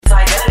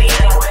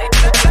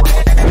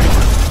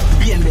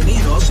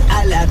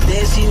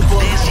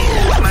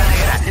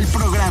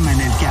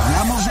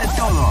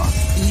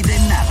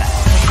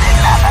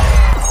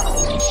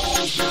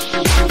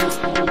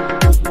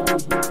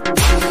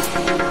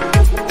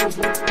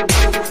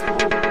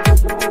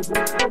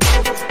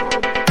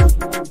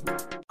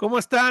¿Cómo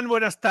están?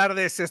 Buenas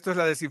tardes. Esto es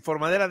la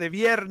DESinformadera de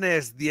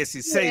viernes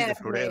 16 de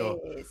febrero.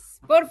 Viernes.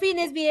 Por fin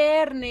es Por fin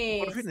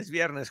viernes. es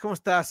viernes. ¿Cómo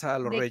estás, a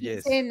los De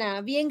Reyes?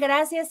 quincena. Bien,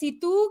 gracias. ¿Y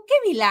tú? ¡Qué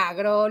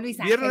milagro, Luis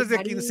Ángel Viernes de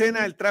quincena,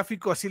 Marín! el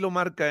tráfico así lo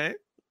marca, ¿eh?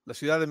 La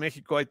Ciudad de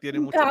México ahí tiene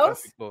 ¿Un mucho caos?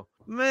 tráfico.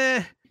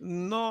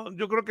 No,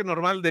 yo creo que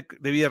normal de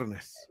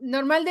viernes.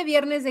 Normal de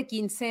viernes de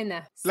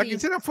quincena, La sí.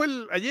 quincena fue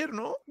ayer,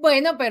 ¿no?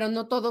 Bueno, pero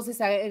no todos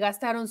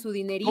gastaron su ¿Cómo no?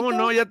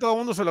 dinerito. Ya todo el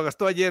mundo se lo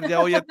gastó ayer, ya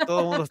hoy ya todo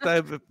el mundo está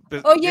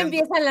Hoy viendo,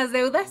 empiezan las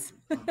deudas.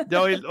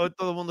 ya hoy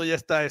todo el mundo ya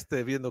está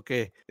viendo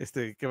qué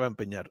va a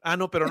empeñar. Ah,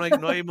 no, pero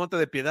no hay Monte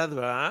de Piedad,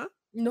 ¿verdad?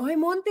 No hay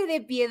monte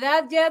de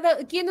piedad,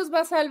 ¿quién nos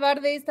va a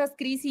salvar de estas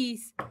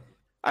crisis?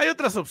 Hay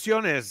otras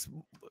opciones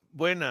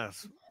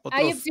buenas,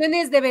 Hay otros.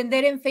 opciones de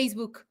vender en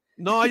Facebook,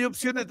 No, hay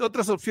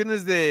otras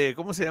opciones de,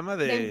 ¿cómo se llama?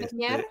 de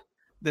empeñar.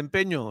 De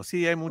empeño.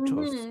 Sí, hay Ujú,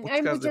 muchos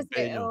hay casos de muchas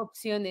empeño.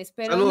 opciones,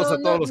 pero Saludos no, a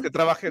no, todos los que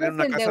trabajen no en se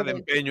una casa de endeuden.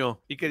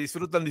 empeño y que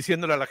disfrutan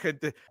diciéndole a la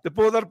gente, te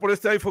puedo dar por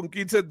este iPhone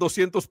 15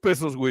 200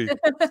 pesos, güey, si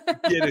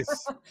quieres.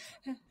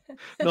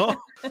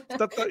 ¿No?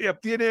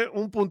 Tiene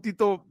un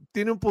puntito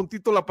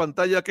la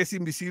pantalla que es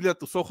invisible a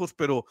tus ojos,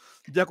 pero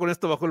ya con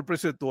esto bajó el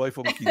precio de tu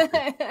iPhone 15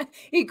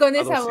 Y con a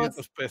esa voz.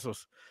 200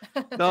 pesos.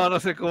 No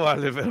sé cómo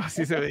vale, pero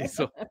así se me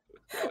hizo.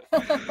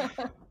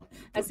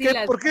 Así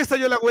las ¿Por qué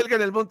estalló la huelga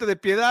en el Monte de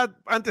Piedad?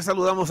 Antes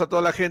saludamos a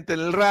toda la gente en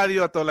el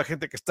radio, a toda la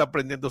gente que está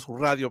prendiendo su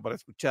radio para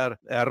escuchar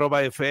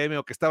 @FM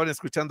o que estaban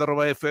escuchando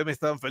 @FM,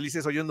 estaban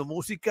felices oyendo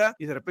música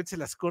y de repente se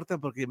las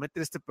cortan porque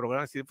meten este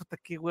programa y dicen, puta,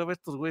 qué hueva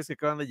estos güeyes que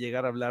acaban de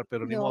llegar a hablar,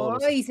 pero ni modo, no,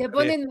 los y se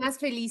escucharé. ponen más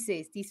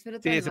felices, Sí,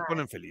 disfrutan se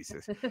ponen más.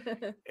 felices.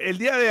 El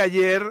día de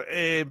ayer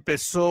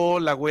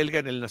empezó la huelga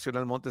en el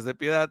Nacional Montes de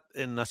Piedad.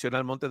 En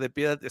Nacional Montes de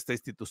Piedad, esta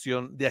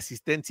institución de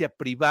asistencia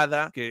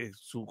privada,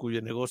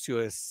 cuyo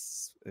negocio es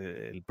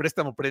el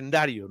préstamo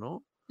prendario,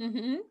 ¿no?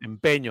 Ujú.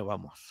 Empeño,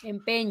 vamos.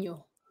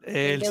 Empeño,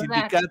 El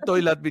endeudar. sindicato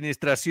y la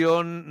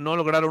administración no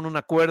lograron un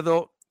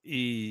acuerdo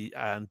y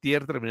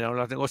antier terminaron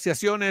las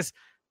negociaciones.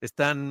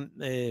 Están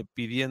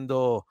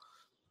pidiendo,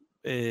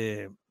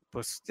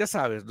 pues ya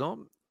sabes,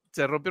 ¿no?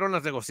 Se rompieron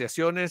las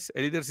negociaciones.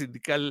 El líder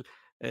sindical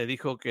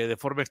dijo que de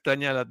forma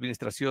extraña la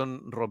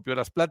administración rompió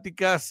las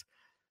pláticas.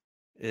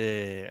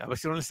 A ver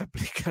si no les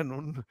aplican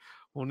un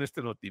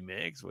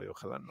Notimex, güey,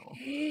 ojalá no.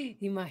 De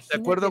Imagínate,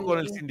 acuerdo con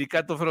el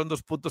sindicato, fueron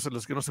 2 puntos en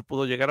los que no se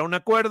pudo llegar a un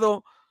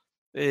acuerdo.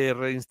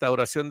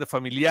 Reinstauración de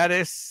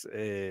familiares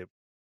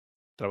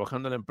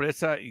trabajando en la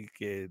empresa y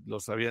que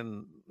los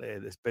habían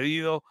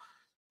despedido.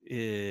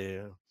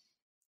 Es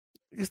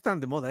tan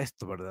de moda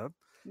esto, ¿verdad?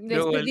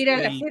 Luego despedir a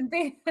la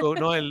gente.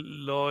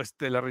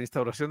 la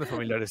reinstauración de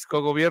familiares.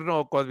 Cogobierno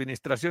o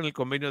coadministración, el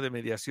convenio de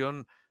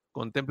mediación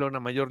contempla una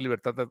mayor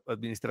libertad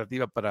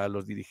administrativa para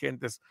los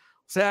dirigentes.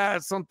 O sea,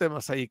 son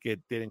temas ahí que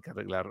tienen que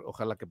arreglar.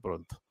 Ojalá que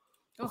pronto.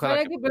 Ojalá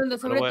Ojalá que que pronto. pronto, Pero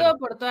sobre bueno, todo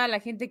por toda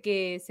la gente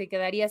que se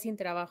quedaría sin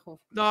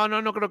trabajo.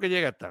 no creo que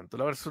llegue a tanto.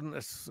 La verdad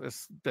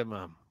es un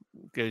tema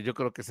que yo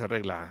creo que se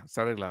arregla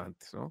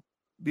antes, ¿no?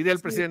 Diría el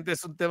Sí, presidente,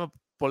 es un tema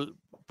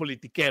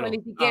politiquero.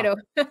 politiquero.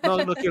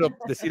 No quiero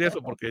decir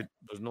eso porque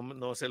pues,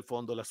 no es el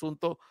fondo del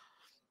asunto,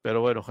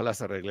 pero bueno, ojalá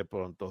se arregle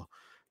pronto.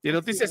 Y en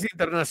Así noticias es.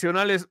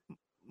 internacionales,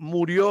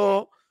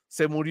 lo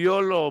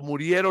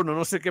murieron o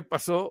no sé qué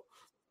pasó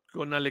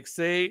con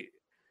Alexei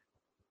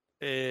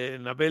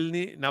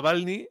Navalny,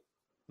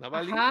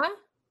 Ajá.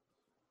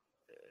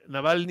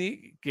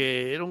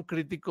 que era un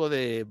crítico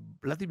de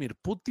Vladimir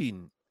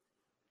Putin.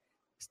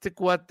 Este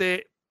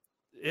cuate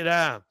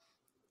era,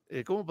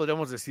 ¿cómo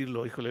podríamos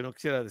decirlo? Híjole, no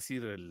quisiera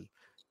decir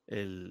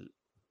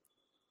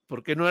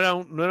porque no era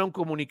un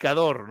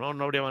comunicador, ¿no?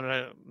 No habría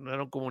manera, no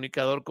era un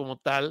comunicador como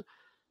tal,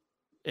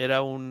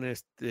 era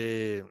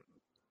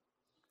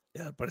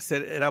al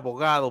parecer era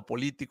abogado,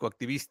 político,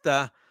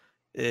 activista,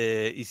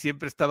 y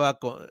siempre estaba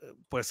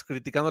pues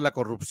criticando la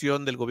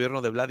corrupción del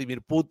gobierno de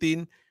Vladimir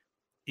Putin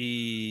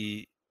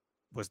y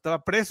pues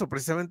estaba preso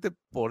precisamente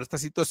por esta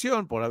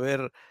situación, por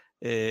haber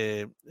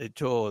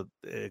hecho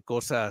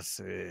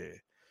cosas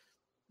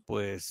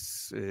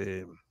pues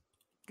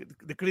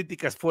de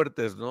críticas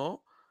fuertes,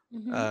 ¿no?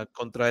 Ujú.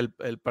 Contra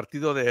el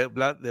partido de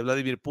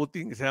Vladimir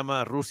Putin, que se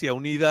llama Rusia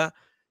Unida.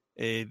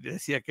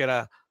 Decía que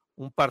era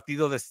un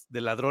partido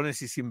de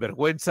ladrones y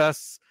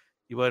sinvergüenzas,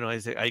 y bueno,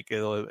 ahí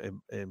quedó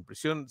en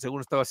prisión,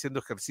 según estaba haciendo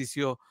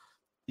ejercicio,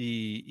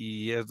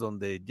 y es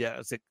donde ya,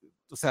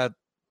 o sea,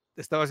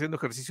 estaba haciendo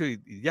ejercicio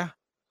y ya,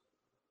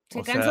 Se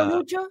o cansó sea,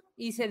 mucho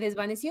y se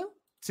desvaneció,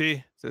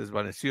 sí, se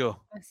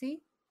desvaneció.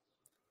 así.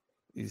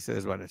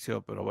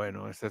 Pero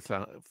bueno,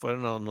 fue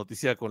una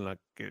noticia con la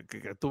que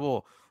tuvo,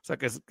 o sea,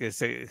 que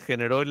se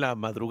generó en la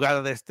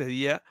madrugada de este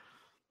día,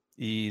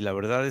 y la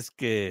verdad es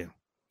que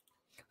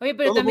Oye,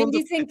 pero todo el también mundo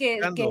dicen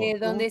criticando, que todo el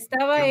donde mundo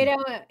estaba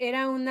criticando.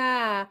 era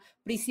una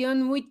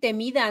prisión muy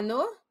temida,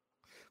 ¿no?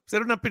 Pues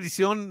era una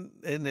prisión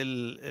en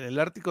el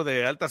Ártico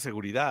de alta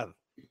seguridad,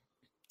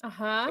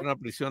 Ajá. era una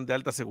prisión de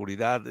alta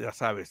seguridad, ya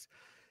sabes,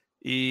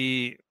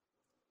 y,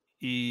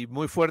 y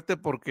muy fuerte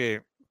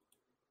porque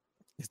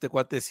este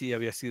cuate sí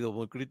había sido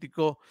muy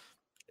crítico.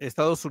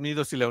 Estados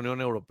Unidos y la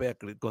Unión Europea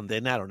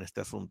condenaron este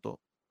asunto.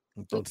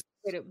 Entonces,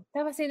 Pero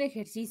estaba haciendo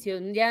ejercicio,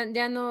 ya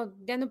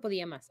no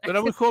podía más. pero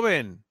era muy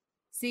joven,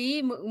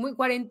 Sí, muy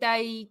 40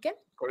 y ¿qué?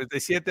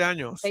 47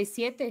 años,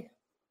 47.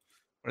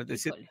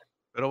 47. Híjole.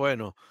 Pero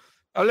bueno,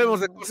 hablemos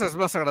de No. cosas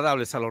más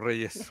agradables a los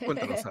Reyes.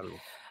 Cuéntanos algo.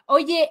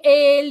 Oye,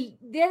 el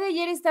día de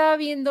ayer estaba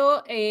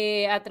viendo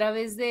a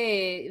través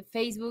de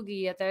Facebook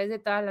y a través de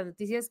todas las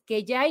noticias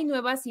que ya hay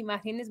nuevas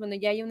imágenes, bueno,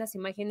 ya hay unas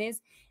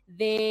imágenes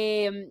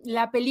de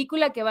la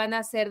película que van a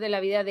hacer de la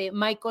vida de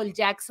Michael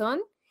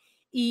Jackson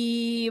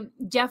y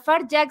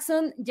Jafar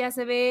Jackson ya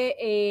se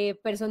ve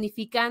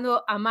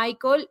personificando a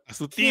Michael. A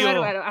su Qué tío.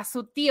 bárbaro, a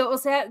su tío, o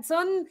sea,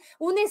 son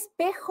un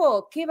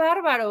espejo, qué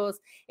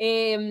bárbaros.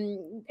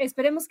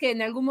 Esperemos que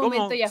en algún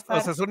momento ¿Cómo? O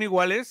Jafar sea, ¿son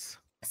iguales?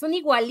 son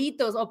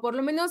igualitos, o por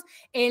lo menos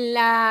en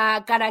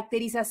la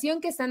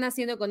caracterización que están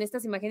haciendo con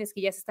estas imágenes que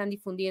ya se están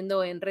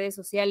difundiendo en redes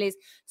sociales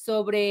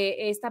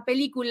sobre esta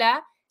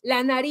película.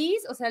 La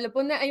nariz, o sea,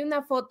 hay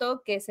una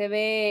foto que se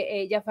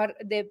ve Jafar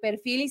de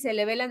perfil y se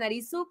le ve la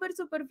nariz súper,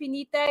 súper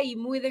finita y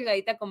muy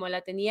delgadita como la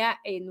tenía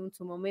en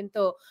su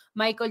momento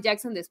Michael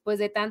Jackson después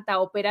de tanta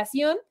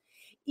operación.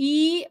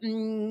 Y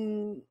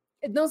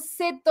no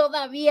sé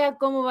todavía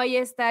cómo vaya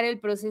a estar el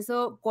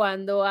proceso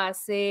cuando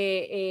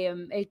hace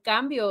el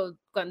cambio,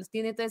 cuando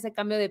tiene todo ese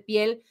cambio de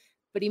piel,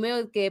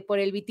 primero que por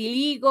el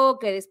vitiligo,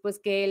 que después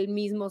que él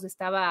mismo se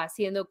estaba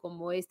haciendo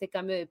como este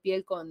cambio de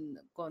piel con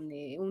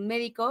un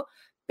médico,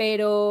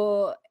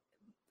 pero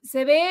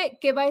se ve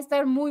que va a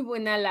estar muy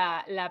buena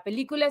la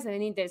película, se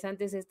ven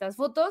interesantes estas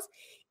fotos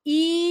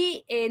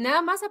y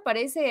nada más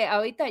aparece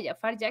ahorita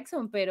Jafar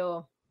Jackson,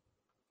 pero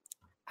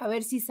a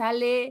ver si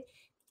sale,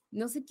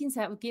 no sé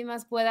quién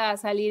más pueda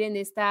salir en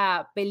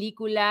esta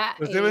película.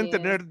 Pues deben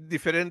tener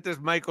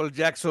diferentes Michael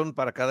Jackson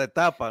para cada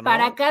etapa,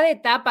 Para ¿no? cada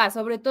etapa,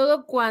 sobre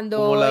todo Como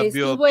cuando la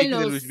estuvo en biopic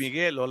de Luis los,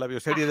 Miguel o la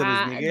bioserie de Luis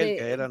ajá, Miguel,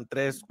 que eran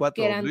tres, que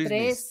cuatro eran Luismis.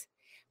 3,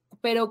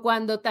 pero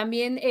cuando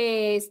también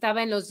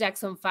estaba en los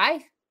Jackson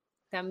 5,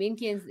 también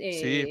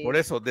Sí, por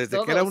eso, desde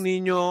que era un todos,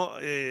 niño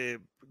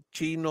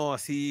chino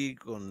así,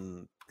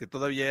 que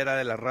todavía era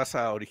de la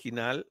raza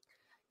original,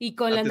 y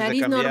con la antes de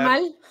nariz cambiar,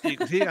 normal.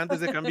 y sí, antes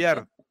de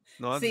cambiar,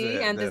 ¿no? Antes Sí,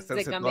 de antes de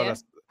hacerse todas cambiar.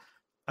 las,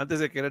 antes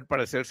de querer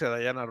parecerse a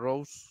Diana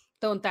Rose,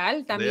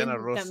 Total, Diana también,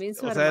 Ross, también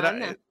su o sea,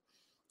 hermana.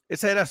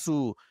 esa era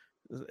su,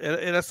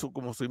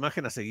 como su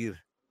imagen a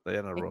seguir,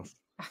 Diana Ross.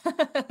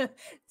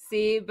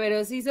 Sí,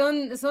 pero sí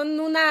son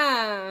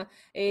una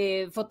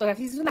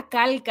fotografía, es una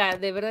calca,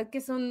 de verdad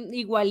que son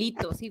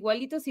igualitos,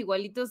 igualitos,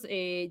 igualitos.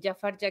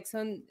 Jafar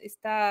Jackson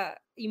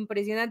está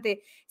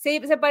impresionante.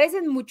 Se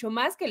parecen mucho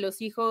más que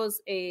los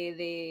hijos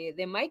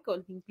de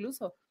Michael,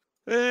 incluso.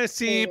 Sí, Pero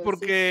sí,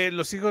 porque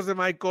los hijos de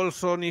Michael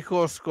son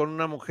hijos con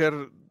una mujer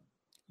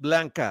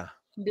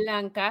blanca,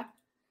 blanca,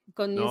 sí,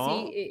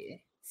 ¿no?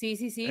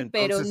 sí,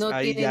 pero Entonces no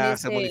ahí tienen ya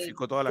se ese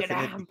modificó toda la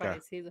gran genética.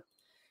 parecido.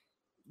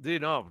 Sí,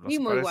 no, no Y se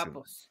muy parecen.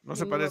 guapos, No y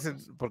se muy parecen,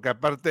 guapos. porque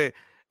aparte,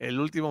 el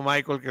último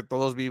Michael que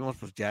todos vimos,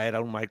 pues ya era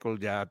un Michael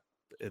ya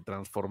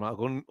transformado,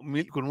 con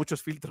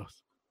muchos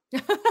filtros.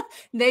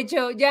 De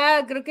hecho,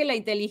 ya creo que la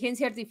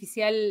inteligencia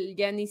artificial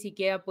ya ni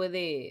siquiera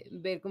puede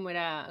ver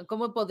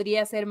cómo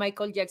podría ser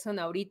Michael Jackson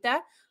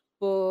ahorita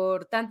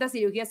por tantas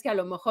cirugías que a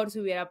lo mejor se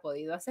hubiera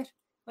podido hacer.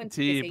 Bueno, que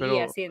Sí,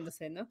 seguía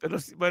haciéndose, ¿no? pero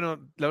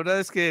bueno, la verdad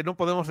es que no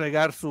podemos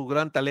negar su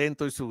gran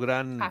talento y su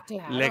gran Ah,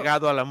 claro.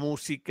 legado a la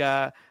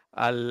música,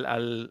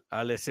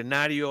 al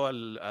escenario,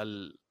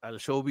 al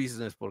show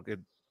business, porque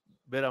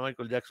ver a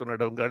Michael Jackson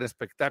era un gran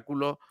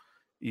espectáculo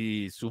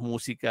y su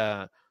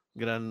música,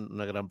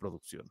 una gran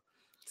producción.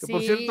 Que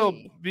por cierto,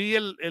 Sí. vi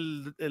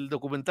el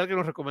documental que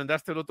nos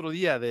recomendaste el otro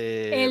día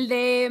de El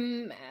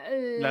de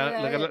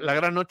la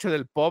gran noche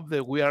del pop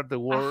de We Are the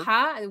World.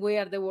 ajá, We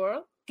Are the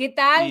World. ¿Qué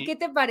tal? Y ¿Qué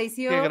te qué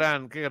pareció?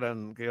 gran, qué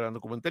gran, qué gran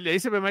documental. Y ahí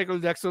se ve Michael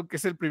Jackson, que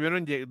es el primero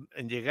en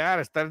llegar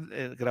a estar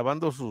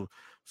grabando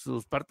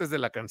sus partes de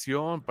la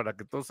canción para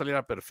que todo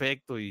saliera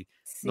perfecto y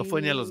no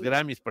fue ni a los Sí,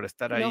 Grammys para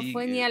estar no ahí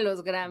fue ni a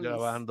los Grammys.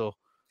 grabando,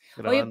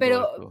 Oye, grabando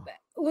pero esto.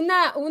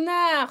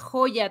 una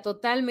joya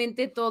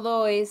totalmente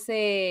todo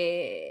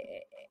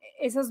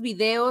esos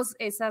videos,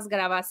 esas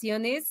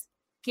grabaciones.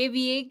 Qué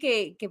bien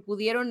que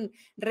pudieron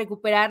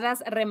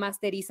recuperarlas,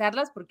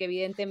 remasterizarlas, porque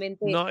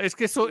evidentemente No, es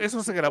que eso se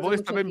después de grabó y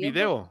mucho estaba en tiempo.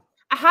 video.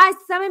 Ajá,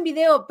 estaba en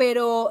video,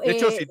 pero De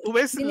hecho, si tú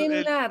ves tienen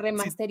una si,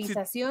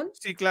 remasterización.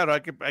 sí, claro,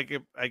 hay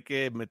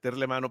que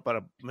meterle mano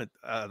para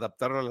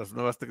adaptarlo a las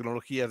nuevas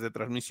tecnologías de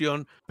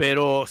transmisión,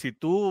 pero si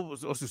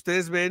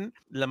ustedes ven,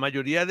 la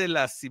mayoría de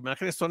las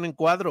imágenes son en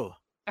cuadro,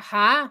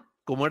 Ajá,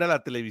 como era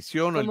la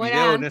televisión o el como era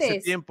video en ese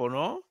antes. tiempo,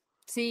 ¿no?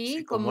 Sí,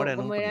 Sí, como era en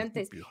un como era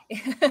antes. principio.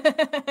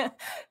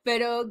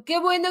 Pero qué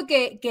bueno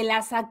que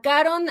la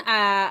sacaron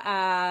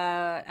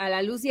a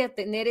la luz y a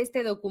tener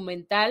este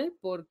documental,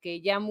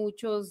 porque ya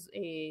muchos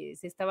se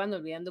estaban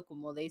olvidando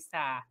como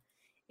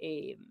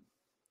eh,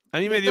 A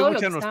mí de me dio todo lo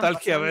mucha que estaban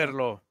nostalgia pasando.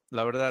 verlo,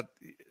 la verdad,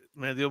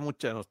 me dio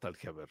mucha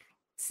nostalgia verlo.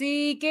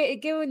 Sí,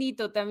 qué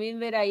bonito también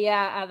ver ahí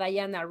a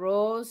Diana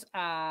Ross,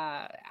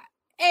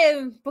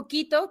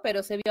 poquito,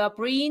 pero se vio a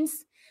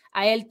Prince,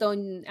 a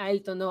Elton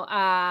no,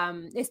 a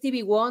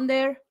Stevie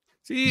Wonder.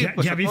 Sí,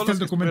 pues ¿Ya viste el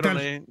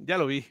documental? Ya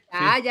lo vi.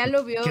 Ah, Sí. ya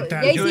lo vio. ¿Qué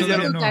tal? ¿Ya Yo hiciste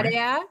todavía tu no,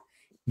 tarea?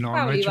 No, no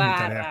Pablo he hecho mi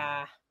tarea.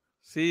 Ibarra.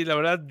 Sí, la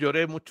verdad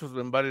lloré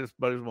en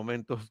varios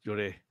momentos,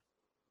 lloré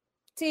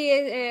Sí,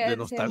 de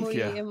debe ser muy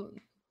nostalgia.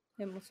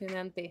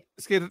 emocionante.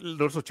 Es que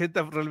los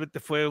 80 realmente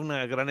fue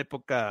una gran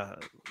época,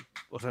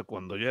 o sea,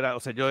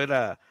 yo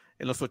era,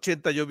 en los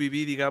 80 yo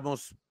viví,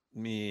 digamos,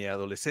 mi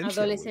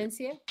adolescencia, güey.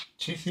 ¿Adolescencia?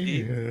 Sí,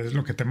 Sí, es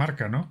lo que te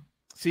marca, ¿no?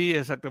 sí,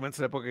 exactamente, es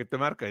la época que te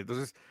marca.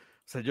 Entonces,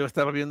 o sea, yo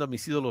estaba viendo a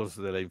mis ídolos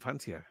de la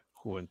infancia,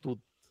 juventud,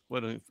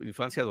 bueno,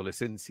 infancia,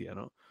 adolescencia,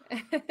 ¿no?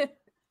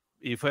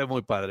 Y fue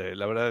muy padre,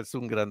 la verdad es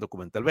un gran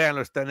documental.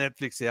 Véanlo, está en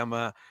Netflix, se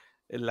llama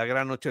La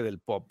Gran Noche del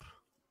Pop.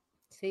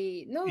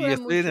 Sí, no Y dura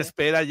estoy en mucho.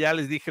 espera, ya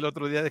les dije el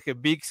otro día de que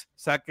VIX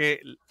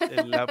saque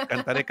la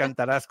Cantaré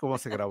Cantarás cómo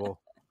se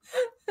grabó.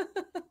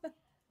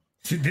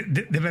 Sí,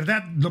 de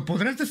verdad, lo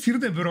podrás decir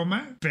de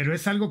broma, pero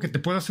es algo que te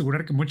puedo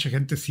asegurar que mucha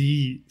gente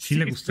sí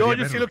le gustaría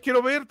Yo sí verlo. lo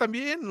quiero ver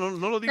también, no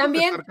lo digo de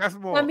 ¿También,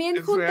 sarcasmo, también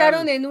es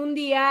juntaron real. en un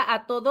día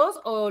a todos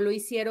o lo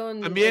hicieron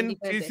en También sí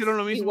hicieron diferentes?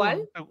 lo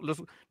 ¿Igual?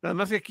 mismo. Nada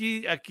más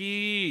que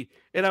aquí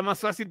era más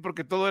fácil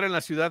porque todo era en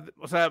la ciudad.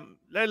 O sea,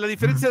 la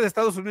diferencia de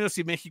Estados Unidos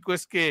y México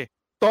es que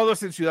todo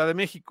es en Ciudad de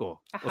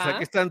México. O sea, que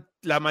Ajá. están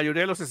la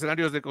mayoría de los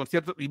escenarios de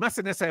conciertos, y más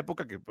en esa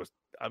época que pues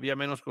había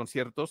menos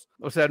conciertos.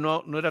 O sea,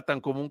 no era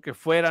tan común que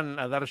fueran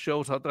a dar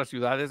shows a otras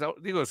ciudades.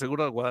 Digo,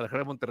 seguro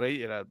Guadalajara,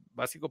 Monterrey era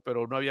básico,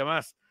 pero no había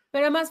más.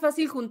 Pero era más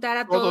fácil juntar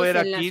a Todo todos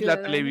era en la aquí, la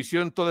ciudad.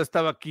 televisión, todo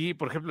estaba aquí.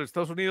 Por ejemplo, en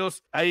Estados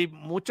Unidos hay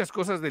muchas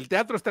cosas. Del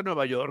teatro está en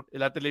Nueva York,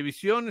 la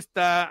televisión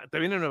está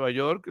también en Nueva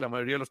York, la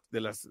mayoría de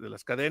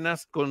las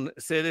cadenas, con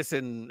sedes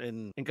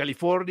en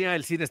California,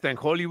 el cine está en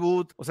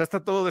Hollywood, o sea,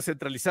 está todo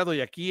descentralizado y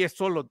aquí es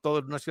solo todo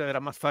en una ciudad, era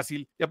más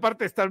fácil. Y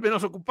aparte, están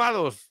menos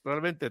ocupados,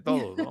 realmente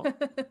todos, ¿no?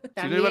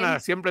 Si no iban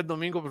siempre en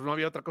domingo, pues no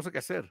había otra cosa que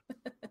hacer,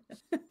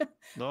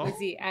 ¿no? Pues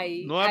sí,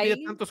 No había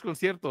tantos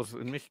conciertos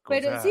en México.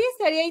 Pero o sea, sí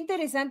estaría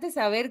interesante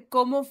saber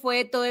cómo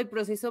fue todo el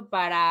proceso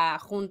para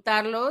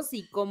juntarlos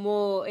y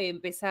cómo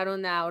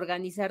empezaron a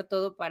organizar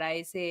todo para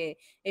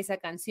esa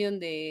canción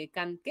de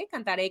 ¿qué?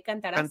 ¿Cantaré,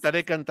 cantarás?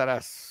 Cantaré,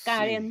 cantarás.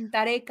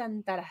 Cantaré, Sí.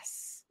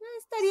 cantarás.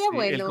 Estaría Sí,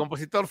 bueno. el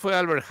compositor fue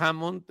Albert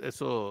Hammond,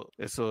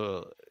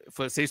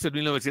 se hizo en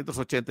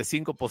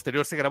 1985,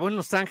 posterior se grabó en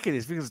Los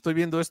Ángeles, fíjense, estoy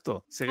viendo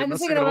esto, no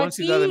se grabó en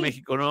Ciudad de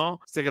México, no,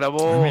 se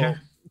grabó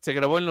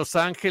en Los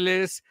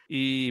Ángeles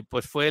y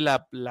pues fue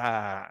la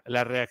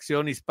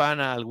reacción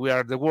hispana al We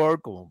Are the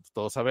World, como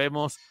todos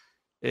sabemos.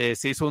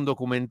 Se hizo un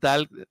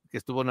documental que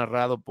estuvo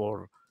narrado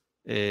por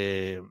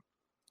el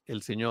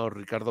señor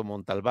Ricardo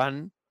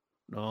Montalbán,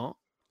 ¿no?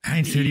 Ah,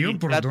 ¿en serio? Y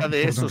 ¿Por trata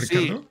de eso, don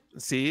Ricardo?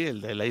 sí,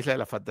 el de la Isla de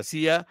la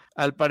Fantasía.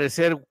 Al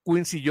parecer,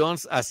 Quincy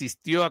Jones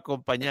asistió a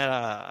acompañar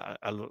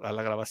a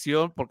la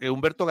grabación, porque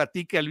Humberto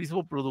Gatica, el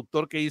mismo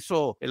productor que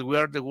hizo el We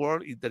Are the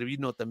World,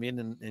 intervino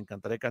también en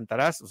Cantaré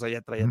Cantarás, o sea,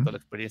 ya traía toda la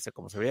experiencia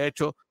como se había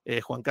hecho.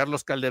 Juan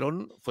Carlos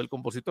Calderón fue el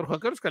compositor. Juan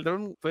Carlos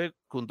Calderón fue,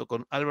 junto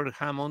con Albert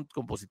Hammond,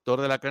 compositor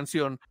de la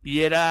canción,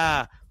 y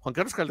Juan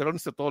Carlos Calderón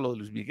hizo todo lo de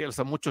Luis Miguel, o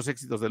sea, muchos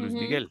éxitos de Luis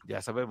Miguel,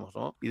 ya sabemos,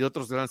 ¿no? Y de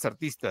otros grandes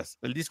artistas.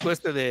 El disco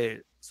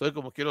de Soy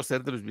como quiero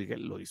ser de Luis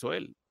Miguel lo hizo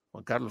él,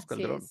 Juan Carlos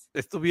Calderón.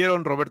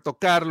 Estuvieron Roberto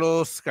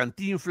Carlos,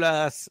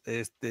 Cantinflas,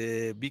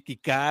 Vicky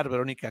Carr,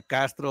 Verónica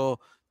Castro,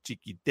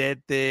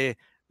 Chiquitete,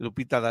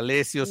 Lupita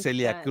D'Alessio,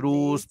 Celia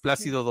Cruz,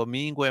 Plácido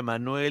Domingo,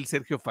 Emanuel,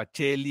 Sergio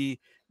Facelli,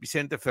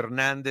 Vicente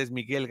Fernández,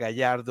 Miguel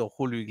Gallardo,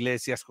 Julio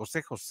Iglesias,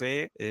 José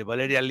José,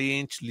 Valeria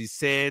Lynch,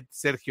 Lisette,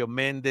 Sergio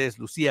Méndez,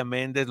 Lucía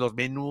Méndez, Los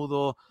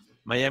Menudo,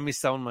 Miami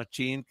Sound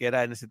Machine, que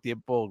era en ese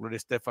tiempo Gloria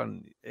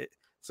Estefan,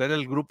 o sea, era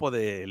el grupo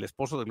del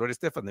esposo de Gloria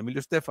Estefan, de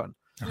Emilio Estefan.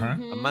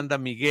 Amanda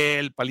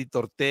Miguel, Palito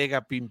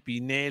Ortega,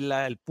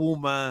 Pimpinela, El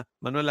Puma,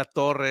 Manuela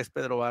Torres,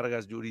 Pedro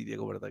Vargas, Yuri,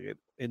 Diego Verdaguer,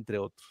 entre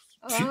otros.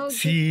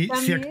 Si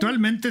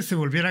actualmente se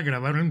volviera a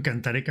grabar un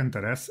Cantaré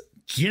Cantarás,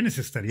 ¿quiénes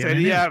estarían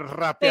Sería en él?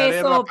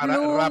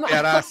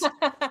 rapearás.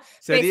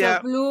 Sería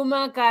Peso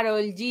Pluma,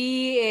 Karol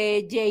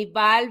G, J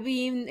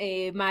Balvin,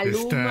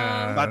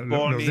 Maluma, Bad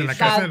Bunny, los de la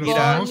Casa de los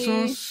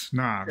Famosos.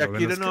 No,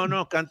 Shakira,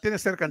 tienen que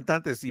ser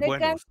cantantes y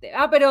buenos.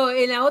 Pero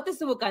en la otra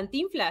estuvo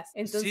Cantinflas,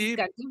 entonces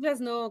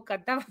Cantinflas no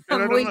cantaba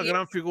pero muy era una bien.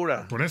 gran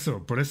figura. Por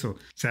eso. O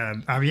sea,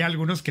 había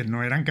algunos que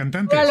no eran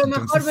cantantes. Pero a lo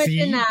entonces mejor sí,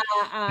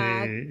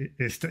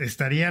 meten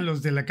estarían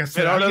los de la Casa,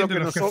 pero ahora de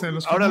la Casa de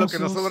los Famosos. Ahora lo que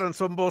nos sobran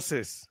son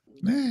voces.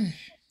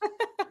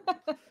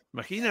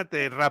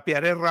 Imagínate,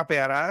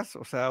 rapearás,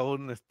 o sea,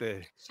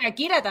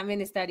 Shakira también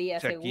estaría,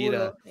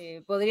 seguro.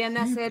 Podrían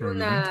hacer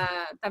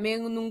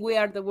también un We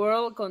Are the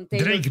World con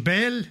Taylor. Drake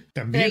Bell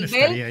también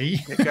estaría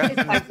ahí. Que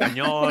canta en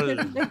español.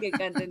 Que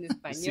canta en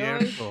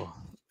español.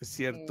 Es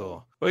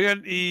cierto.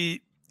 Oigan,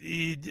 y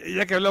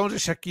ya que hablamos de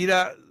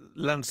Shakira,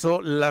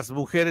 lanzó Las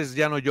Mujeres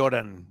Ya No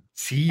Lloran.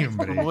 Sí,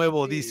 hombre. Un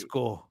nuevo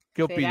disco.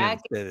 ¿Qué opinan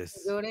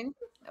ustedes? Lloren?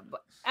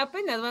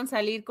 Apenas van a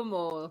salir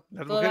como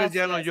Las mujeres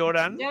ya no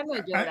lloran.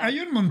 Hay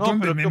un montón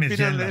de memes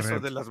ya en la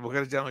red. De Las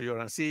Mujeres Ya No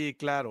Lloran. Sí,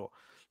 claro.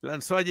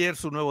 Lanzó ayer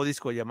su nuevo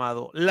disco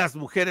llamado Las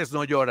Mujeres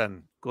No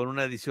Lloran, con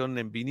una edición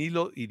en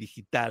vinilo y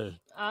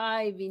digital.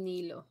 Ay,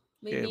 vinilo.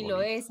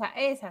 Vinilo, esa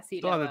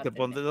sí la voy a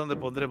tener.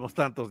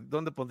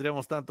 ¿Dónde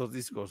pondríamos tantos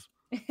discos?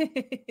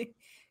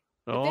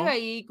 Yo tengo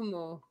ahí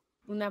como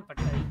un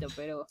apartadito,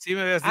 pero... Sí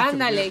me habías dicho.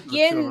 Ándale,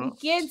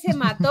 ¿quién se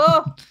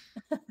mató?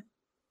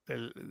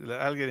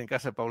 Alguien en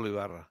casa de Pablo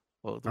Ibarra.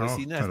 O tu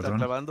vecina está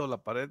clavando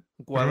la pared,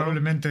 un cuadro.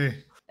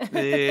 Probablemente.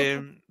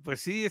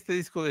 Pues sí, este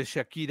disco de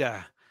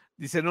Shakira.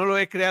 Dice, no lo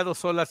he creado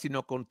sola,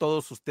 sino con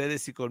todos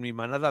ustedes y con mi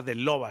manada de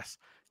lobas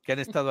que han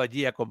estado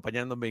allí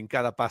acompañándome en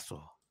cada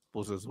paso.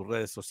 Puso en sus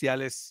redes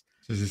sociales.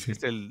 Sí.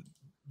 Es el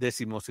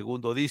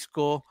 12º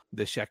disco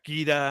de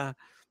Shakira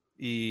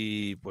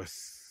y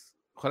pues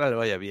ojalá le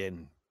vaya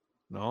bien,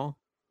 ¿no?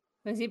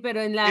 Pues sí,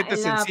 pero en la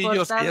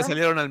sencillos portada... que ya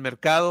salieron al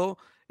mercado.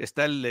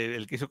 Está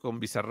el que hizo con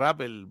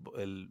Bizarrap,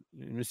 el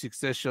Music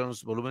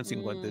Sessions volumen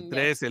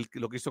 53,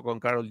 lo que hizo con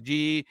Karlo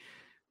G.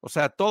 O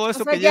sea, todo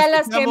eso que ya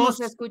las que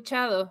hemos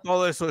escuchado.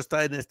 Todo eso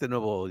está en este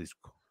nuevo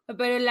disco.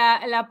 Pero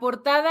la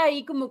portada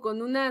ahí como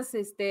con unas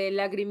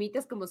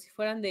lagrimitas como si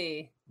fueran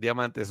de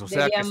diamantes. O de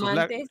sea,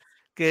 diamantes.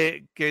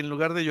 que en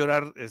lugar de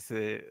llorar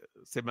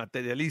se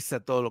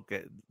materializa todo lo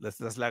que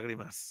las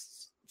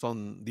lágrimas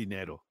son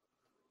dinero.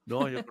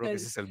 No, yo creo que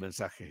ese es el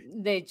mensaje.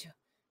 De hecho,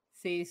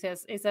 sí,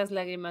 esas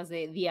lágrimas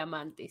de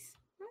diamantes.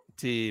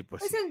 Sí,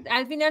 pues sí.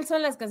 Al final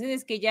son las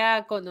canciones que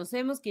ya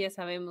conocemos, que ya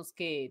sabemos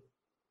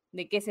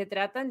de qué se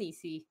tratan y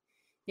sí,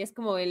 ya es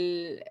como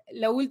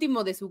lo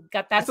último de su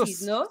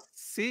catarsis, ¿no?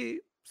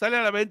 Sí, sale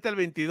a la venta el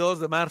 22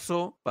 de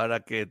marzo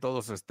para que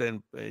todos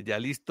estén ya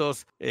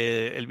listos.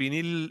 El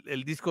vinil,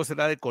 el disco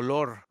será de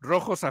color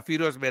rojo,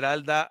 zafiro,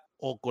 esmeralda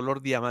o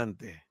color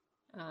diamante.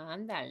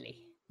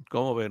 Ándale.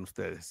 ¿Cómo ven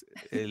ustedes?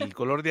 El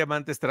color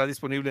diamante estará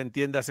disponible en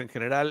tiendas en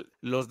general.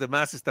 Los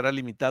demás estarán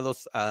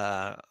limitados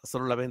a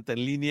solo la venta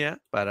en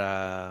línea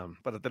para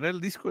tener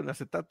el disco en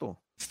acetato.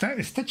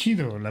 Está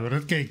chido, la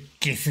verdad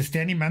que se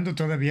esté animando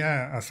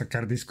todavía a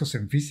sacar discos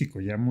en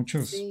físico. Ya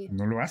muchos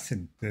no lo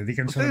hacen. Se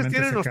dedican solamente a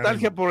sacar... ¿Ustedes tienen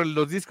nostalgia por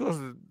los discos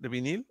de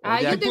vinil?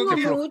 Yo tengo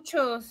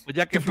muchos.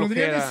 Ya que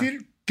podría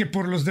decir que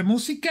por los de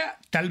música,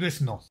 tal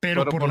vez no,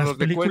 pero por las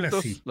películas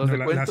sí.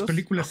 Las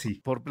películas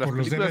sí. Por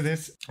los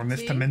DVDs,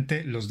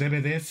 honestamente, los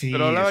DVDs sí.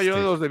 Pero hablaba yo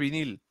de los de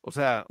vinil, o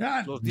sea,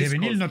 los de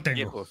vinil no tengo.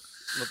 Viejos,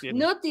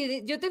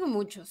 yo tengo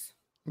muchos.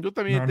 Yo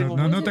también tengo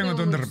no tengo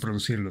dónde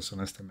reproducirlos,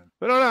 honestamente.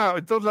 Pero ahora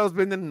en todos lados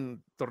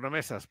venden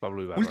tornamesas,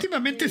 Pablo Ibarra.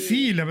 Últimamente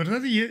sí, la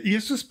verdad, y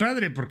eso es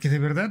padre, porque de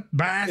verdad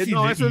vas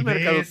eso es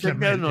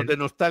mercadotecnia de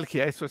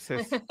nostalgia, eso es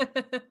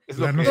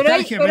la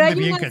nostalgia vende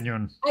bien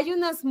cañón. Hay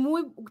unas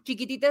muy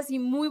chiquititas y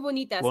muy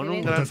bonitas. Con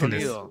un gran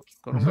sonido.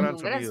 Con un gran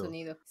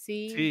sonido.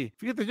 Sí.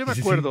 Fíjate, yo me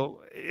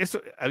acuerdo,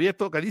 había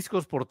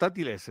tocadiscos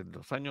portátiles en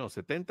los años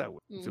 70,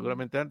 güey,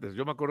 seguramente antes.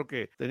 Yo me acuerdo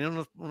que tenía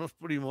unos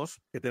primos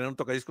que tenían un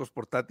tocadiscos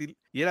portátil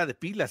y era de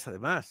pilas,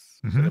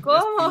 además.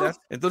 ¿Cómo?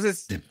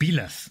 Entonces, de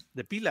pilas,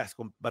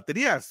 con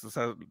baterías. O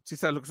sea, sí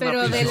sabes lo que es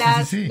una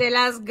pila. Pero de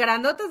las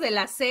grandotas de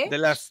las C. De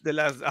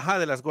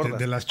las gordas.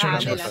 De las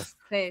chonchas.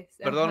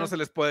 Perdón, no se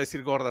les puede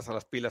decir gordas a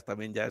las pilas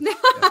también, ya es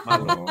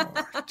malo.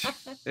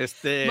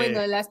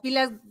 Bueno, las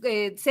pilas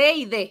C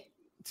y D.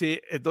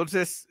 Sí,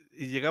 entonces,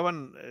 y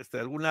llegaban a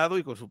algún lado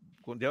y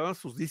llevaban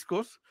sus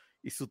discos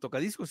y su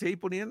tocadiscos y ahí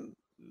ponían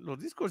los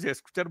discos y a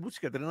escuchar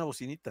música, tenían una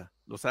bocinita,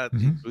 los ha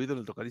incluido en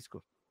el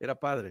tocadiscos. Era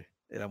padre,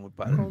 era muy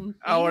padre.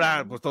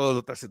 Ahora, pues todo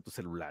lo traes en tu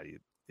celular y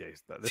ahí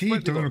está.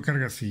 Después, todo lo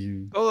cargas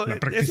y la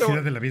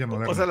practicidad de la vida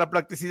moderna. O sea, la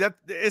practicidad,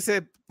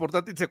 ese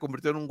portátil se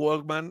convirtió en un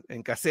Walkman,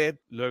 en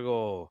cassette,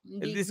 luego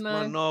el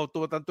Discman no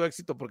tuvo tanto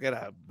éxito porque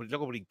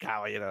luego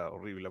brincaba y era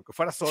horrible, aunque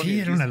fuera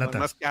Sony, era una lata.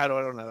 Más caro,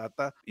 era una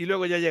lata. Y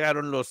luego ya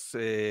llegaron los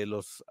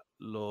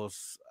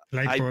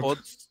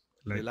iPods,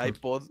 el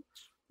iPod,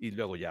 y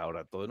luego ya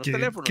ahora todo en los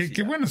teléfonos.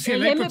 Que bueno, sí,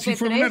 el iPod sí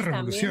fue una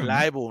revolución.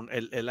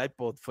 El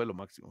iPod fue lo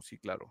máximo, sí,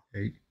 claro.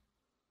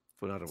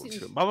 Fue una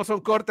revolución. Sí. Vamos a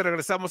un corte,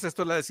 regresamos.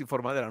 Esto es la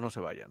DESinformadera, no se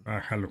vayan.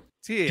 Jalo.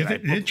 Sí,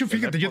 de hecho,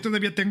 fíjate, yo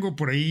todavía tengo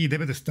por ahí,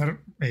 debe de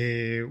estar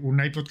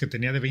un iPod que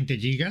tenía de 20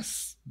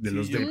 gigas, de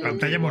los de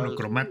pantalla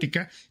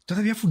monocromática.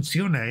 Todavía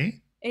funciona,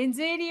 ¿eh? ¿En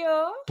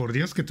serio? Por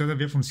Dios que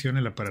todavía funciona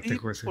el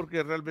aparatejo ese.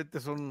 Porque realmente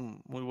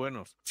son muy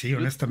buenos. Sí,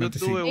 honestamente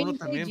sí. Yo tuve uno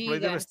también, por ahí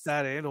debe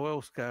estar, lo voy a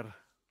buscar.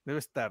 Debe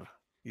estar.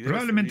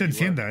 Probablemente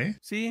encienda, igual.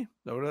 Sí,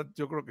 la verdad,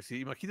 yo creo que sí.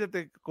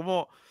 Imagínate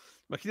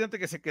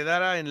que se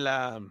quedara en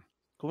la...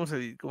 ¿Cómo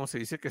se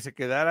dice? Que se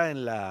quedara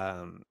en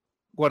la...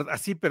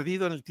 así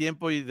perdido en el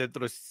tiempo y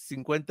dentro de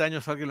 50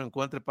 años alguien lo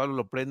encuentre, Pablo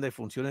lo prenda y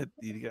funcione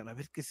y digan, a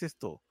ver, ¿qué es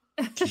esto?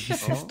 ¿Qué es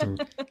esto?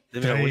 De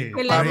mi abuelito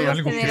Pablo,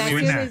 algo que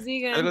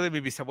suena. Algo de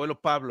mi bisabuelo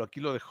Pablo,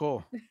 aquí lo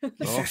dejó. ¿No?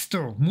 ¿Qué es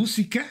esto?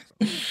 ¿Música?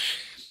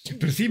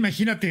 Pero sí,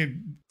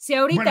 imagínate. Si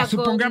ahorita bueno,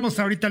 supongamos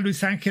ahorita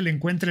Luis Ángel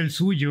encuentra el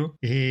suyo,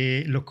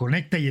 lo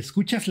conecta y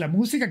escuchas la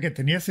música que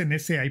tenías en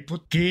ese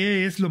iPod.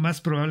 ¿Qué es lo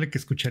más probable que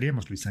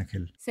escucharíamos, Luis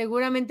Ángel?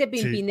 Seguramente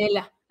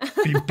Pimpinela.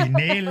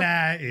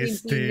 Pimpinela,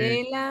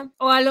 Pimpinela,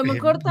 o a lo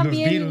mejor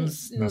también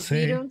los Beatles, no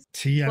sé. Beatles.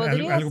 Sí,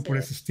 algo por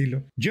ser. ese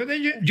estilo. Yo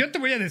te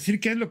voy a decir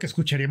qué es lo que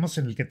escucharíamos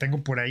en el que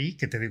tengo por ahí,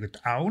 que te digo,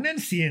 aún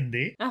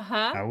enciende,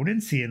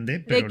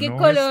 pero ¿de qué no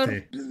color?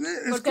 es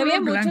Porque color había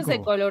blanco. muchos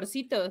de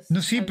colorcitos.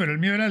 No, sí, pero el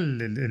mío era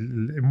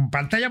el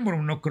pantalla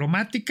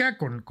monocromática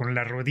con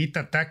la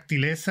ruedita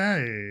táctil esa,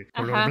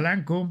 color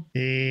blanco.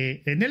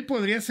 En él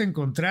podrías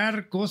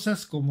encontrar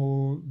cosas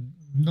como,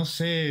 no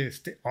sé,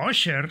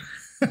 Usher,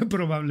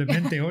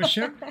 probablemente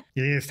Usher.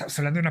 Estamos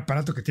hablando de un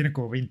aparato que tiene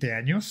como 20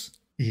 años.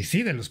 Y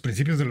sí, de los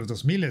principios de los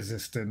 2000,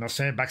 no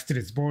sé,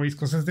 Backstreet Boys,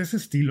 cosas de ese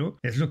estilo,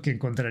 es lo que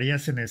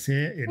encontrarías en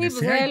ese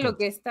pues era lo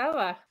que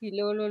estaba y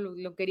luego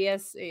lo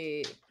querías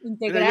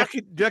integrar.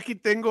 Yo aquí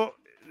tengo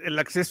el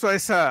acceso a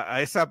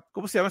esa,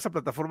 ¿cómo se llama esa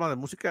plataforma de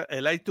música?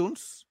 El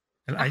iTunes.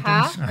 El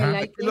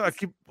iTunes.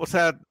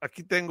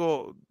 Aquí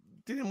tengo,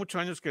 tiene muchos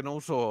años que no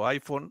uso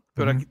iPhone,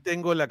 pero aquí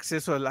tengo el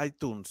acceso al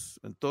iTunes.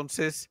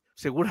 Entonces,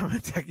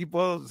 seguramente aquí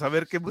puedo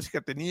saber qué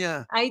música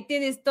tenía. Ahí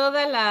tienes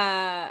toda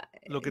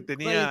lo que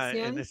tenía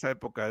colección. en esa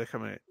época,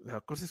 déjame.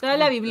 Toda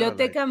la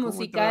biblioteca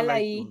musical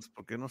ahí. ITunes,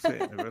 porque no sé,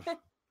 a ver.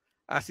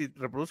 Sí,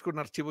 reproduzco un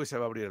archivo y se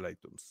va a abrir el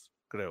iTunes,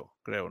 creo,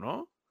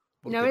 ¿no?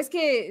 Porque... La verdad es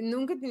que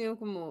nunca he tenido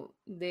como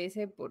de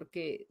ese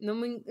porque no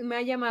me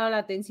ha llamado la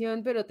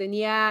atención, pero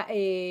tenía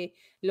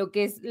lo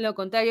que es lo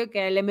contrario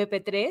que el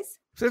MP3.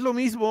 Pues es lo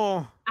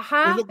mismo.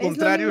 Ajá. Es lo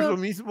contrario, es lo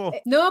mismo.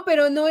 No,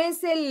 pero no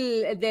es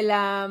el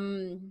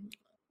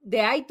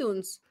de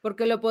iTunes,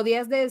 porque lo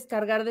podías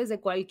descargar desde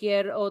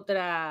cualquier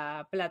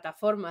otra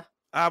plataforma.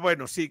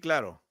 Bueno, sí,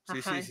 claro. Sí,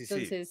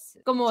 entonces,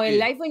 como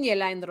el iPhone y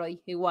el Android,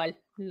 igual.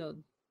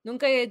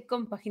 Nunca he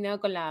compaginado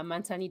con la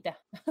manzanita.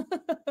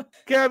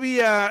 ¿Qué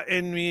había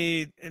en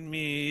mi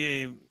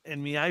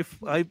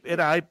iPhone?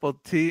 Era iPod,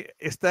 sí.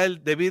 Está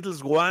el The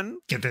Beatles One.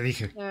 ¿Qué te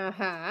dije?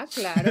 Ajá,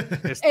 claro.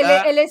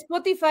 El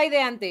Spotify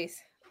de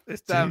antes.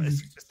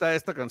 Está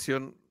esta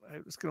canción.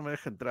 Es que no me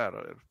deja entrar,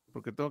 a ver,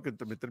 porque tengo que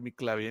meter mi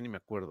clave, ya ni me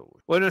acuerdo,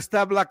 güey. Bueno,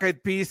 está Black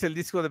Eyed Peas, el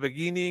disco de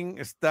Beginning,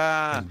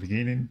 está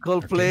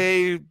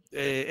Coldplay,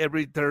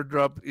 Every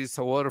Teardrop is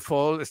a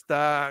Waterfall,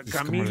 está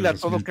Camila,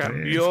 Todo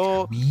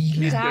Cambió,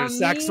 Mr.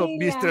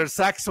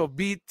 Saxo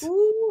Beat.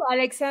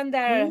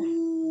 Alexander.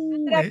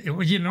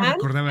 Oye, no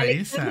recordaba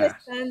esa.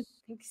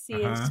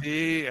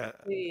 Sí,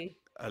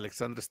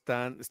 Alexander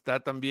Stan, está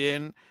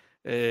también...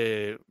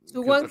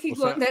 su One Hit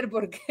Wonder,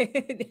 porque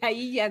de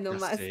ahí ya no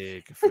más.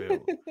 Sí, qué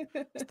feo.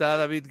 Está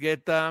David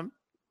Guetta.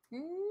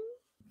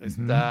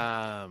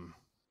 Está.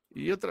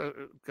 Y otra,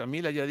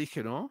 Camila ya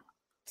dije, ¿no?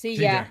 Sí,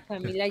 ya,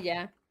 Camila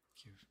ya.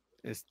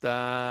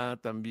 Está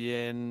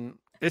también.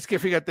 Es que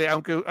fíjate,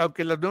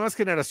 aunque las nuevas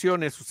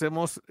generaciones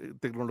usemos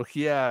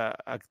tecnología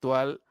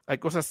actual, hay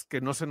cosas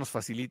que no se nos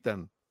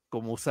facilitan,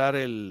 como usar o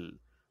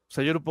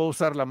sea, yo no puedo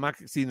usar la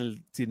Mac sin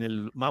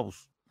el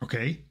mouse. Ok.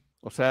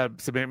 O sea,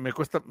 se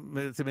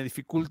me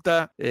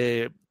dificulta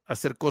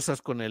hacer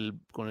cosas con el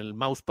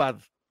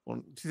mousepad.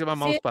 Sí se llama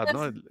mousepad,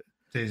 ¿no?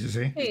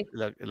 Sí.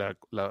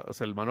 O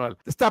sea, el manual.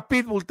 Está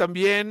Pitbull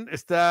también,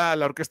 está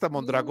la Orquesta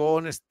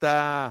Mondragón,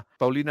 está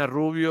Paulina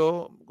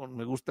Rubio,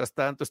 Me Gustas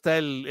Tanto, está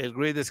el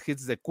Greatest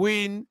Hits de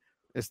Queen,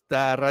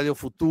 está Radio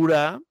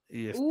Futura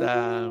y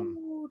está...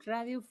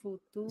 Radio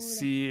Futura.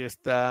 Sí,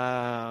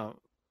 está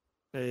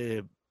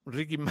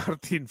Ricky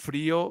Martin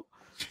Frío.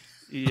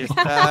 Y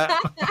está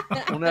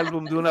un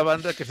álbum de una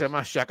banda que se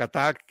llama Shack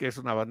Attack, que es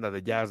una banda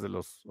de jazz de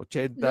los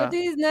 80. No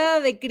tienes nada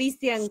de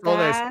Cristian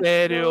Soda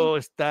Stereo,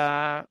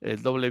 está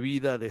el Doble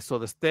Vida de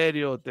Soda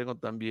Stereo, tengo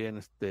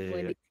también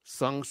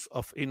Songs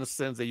of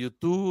Innocence de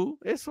YouTube,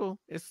 eso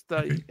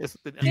está ahí.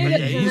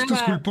 ¿Y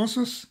estos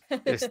culposos?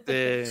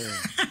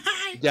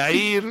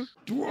 Yair.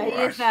 Ahí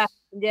está.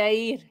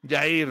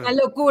 Yair. La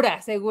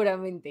locura,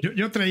 seguramente.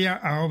 Yo traía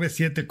a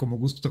OV7 como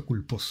gusto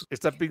culposo.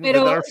 Está The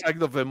Dark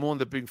Side of the Moon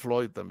de Pink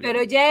Floyd también.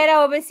 ¿Pero ya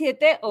era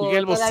OV7 o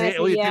Miguel Bosé?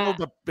 Oye, tengo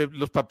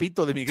los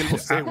papitos de Miguel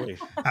Bosé, güey.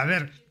 A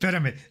ver,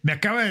 espérame, me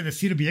acaba de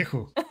decir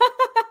viejo.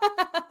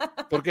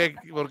 ¿Por qué?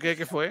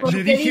 ¿Qué fue?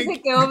 Porque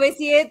dice que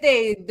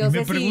OV7.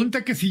 Me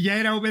pregunta que si ya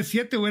era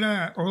OV7 o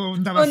era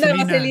Onda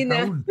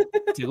Vaselina. Aún.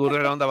 Seguro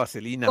era Onda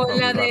Vaselina. Con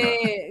la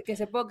de que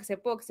se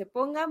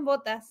pongan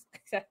botas.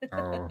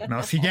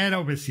 No, si ya era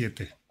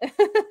OV7.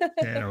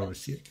 Ya era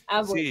OV7.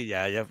 Bueno. Sí,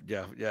 ya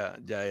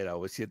era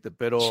OV7,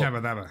 pero...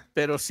 Shabadaba.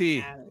 Pero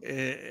sí,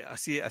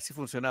 así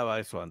funcionaba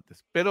eso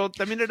antes. Pero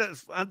también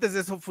antes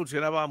de eso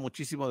funcionaba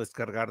muchísimo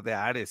descargar de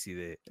Ares y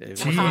de...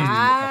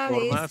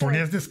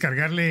 Ponías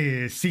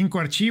descargarle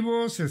 5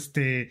 archivos,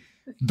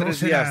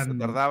 2 días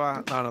tardaba,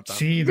 no tanto.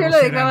 Sí, yo lo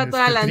dejaba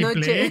toda la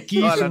noche.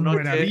 X, uno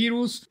era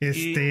virus,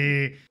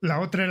 la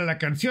otra era la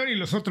canción y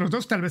los otros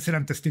 2 tal vez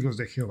eran testigos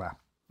de Jehová.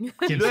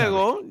 Y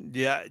luego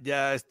ya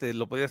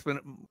lo podías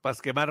poner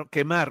para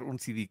quemar un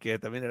CD, que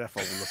también era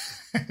fabuloso.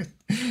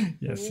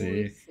 Ya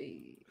sé.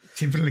 Sí.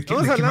 Siempre le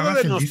Estamos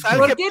hablando de nostalgia.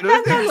 ¿Por qué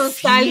tanta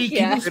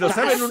nostalgia? Pero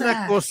 ¿saben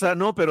una cosa?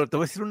 No, pero te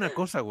voy a decir una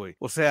cosa, güey.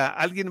 O sea,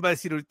 alguien va a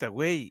decir ahorita,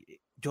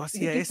 güey, Yo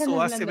hacía qué están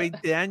eso hace hablando?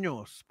 20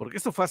 años, porque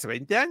eso fue hace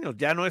 20 años,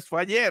 ya no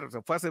fue ayer, o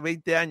sea, fue hace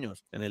 20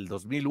 años, en el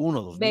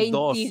 2001,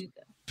 2002. 20.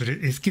 Pero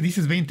es que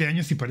dices 20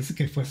 años y parece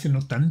que fue hace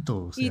no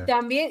tanto. O Y sea,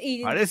 también,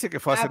 Parece que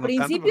fue hace a no tanto,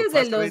 pero principios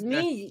fue del hace 20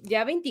 años. 2000,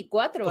 ya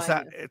 24 O sea,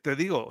 años. te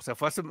digo, o sea,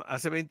 fue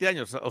hace 20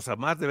 años, o sea,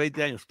 más de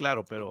 20 años,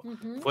 claro, pero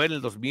fue en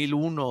el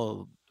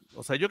 2001.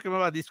 O sea, yo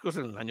quemaba discos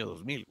en el año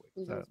 2000, güey.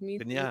 O sea, 2000,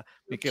 tenía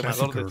mi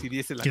clásico. quemador de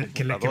CDs en la que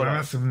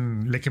computadora.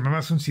 le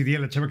quemabas un CD a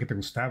la chava que te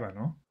gustaba,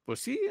 ¿no? Pues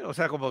sí, o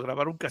sea, como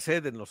grabar un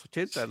cassette en los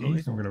 80, Sí, lo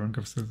mismo. como grabar un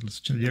cassette de los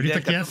 80. ¿Y El día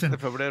ahorita qué 14 de hacen?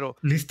 febrero.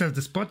 ¿Listas de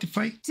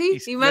Spotify? Sí,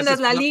 y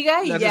mandas la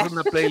liga y le ya. haces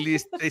una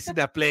playlist, es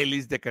una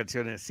playlist de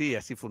canciones. Sí,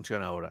 así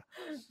funciona ahora.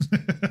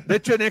 De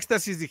hecho, en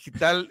Éxtasis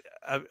Digital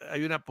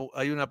hay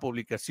una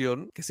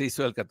publicación que se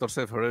hizo el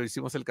 14 de febrero.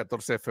 Hicimos el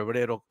 14 de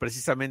febrero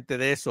precisamente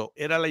de eso.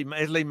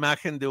 Es la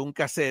imagen de un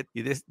cassette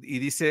y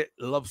dice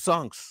Love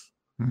Songs.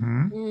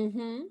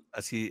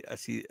 Así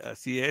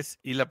es.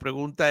 Y la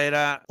pregunta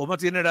era, o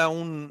más bien era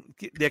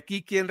de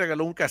aquí, ¿quién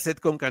regaló un cassette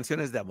con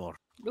canciones de amor?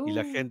 Y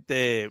la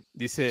gente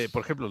dice,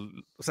 por ejemplo,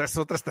 o sea, es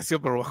otra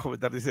estación, pero lo voy a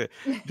comentar, dice,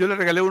 yo le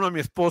regalé uno a mi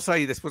esposa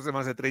y después de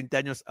más de 30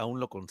 años aún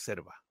lo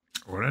conserva.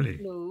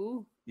 Órale.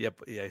 Y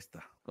ahí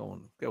está.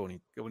 Qué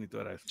bonito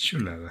era eso.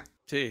 Chulada.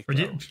 Sí,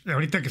 Oye, claro.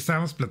 ahorita que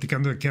estábamos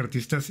platicando de qué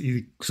artistas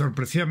y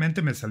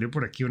sorpresivamente me salió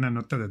por aquí una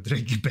nota de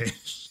Drake Bell.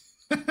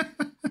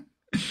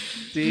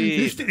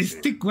 Sí,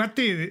 este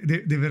cuate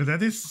de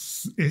verdad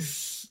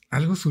es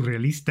algo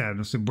surrealista.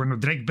 No sé, bueno,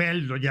 Drake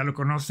Bell ya lo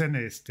conocen,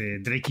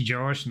 Drake y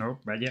Josh,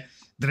 ¿no? Vaya,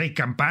 Drake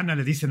Campana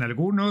le dicen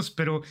algunos,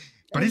 pero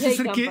parece Drake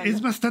ser Campana. que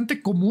es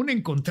bastante común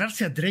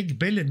encontrarse a Drake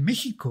Bell en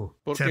México.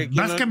 O sea,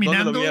 vas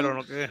caminando, ¿dónde lo vieron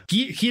o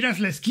qué?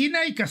 giras la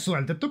esquina y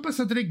casual, te topas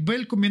a Drake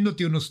Bell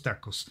comiéndote unos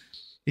tacos.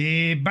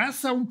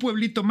 Vas a un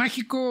pueblito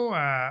mágico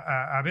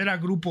a ver a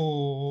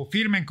Grupo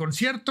Firme en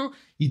concierto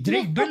y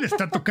Drake Bell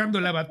está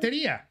tocando la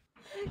batería.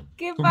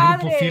 ¡Qué Con padre!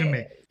 Grupo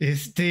Firme.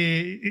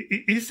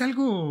 Es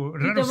algo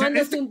raro. Y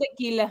tomándose un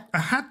tequila.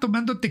 Ajá,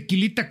 tomando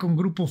tequilita con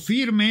Grupo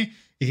Firme.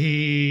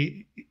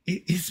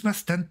 Es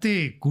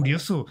bastante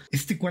curioso.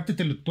 Este cuate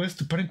te lo puedes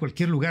topar en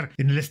cualquier lugar.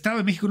 En el Estado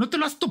de México, ¿no te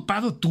lo has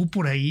topado tú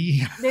por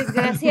ahí?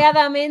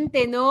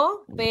 Desgraciadamente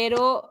no,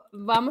 pero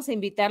vamos a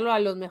invitarlo a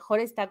los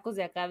mejores tacos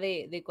de acá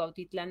de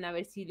Cuautitlán a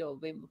ver si lo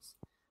vemos.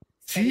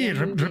 Sí,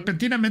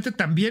 repentinamente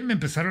también me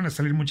empezaron a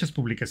salir muchas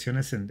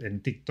publicaciones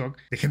en TikTok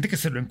de gente que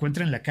se lo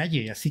encuentra en la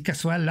calle, así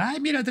casual. Ay,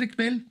 mira, Drake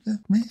Bell.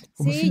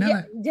 Como si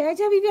nada. Ya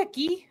vive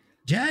aquí.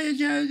 Ya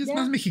es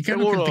más mexicano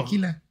Seguro, que el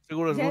tequila.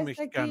 Seguro es Ya muy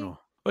está mexicano.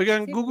 aquí.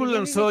 Oigan, Sí, Google ya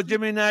lanzó vive aquí.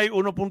 Gemini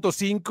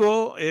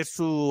 1.5, es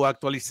su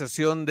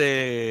actualización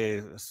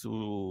de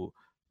su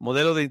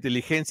modelo de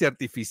inteligencia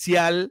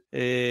artificial.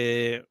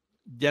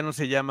 Ya no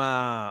se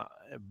llama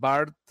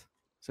BART,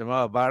 se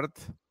llamaba BART.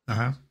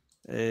 Ajá.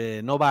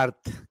 No BART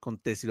con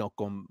T, sino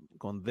con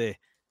D.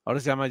 Ahora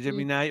se llama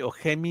Gemini o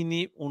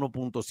Gemini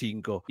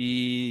 1.5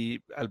 y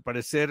al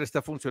parecer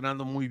está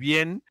funcionando muy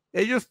bien.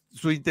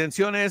 Su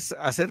intención es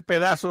hacer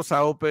pedazos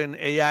a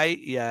OpenAI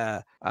y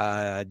a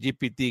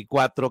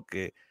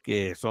GPT-4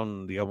 que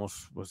son,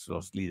 digamos, pues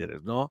los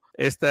líderes, ¿no?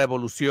 Esta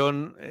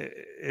evolución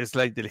es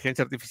la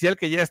inteligencia artificial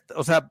que ya está,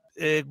 o sea,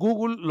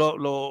 Google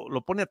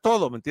lo pone a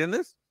todo, ¿me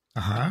entiendes?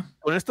 Ajá.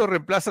 Con esto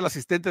reemplaza al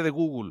asistente de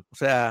Google, o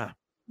sea,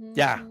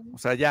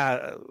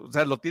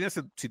 lo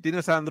tienes, si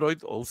tienes Android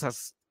o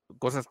usas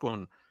cosas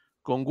con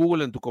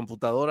Google en tu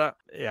computadora,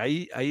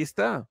 ahí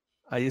está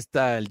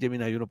el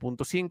Gemini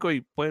 1.5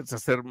 y puedes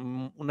hacer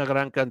una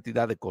gran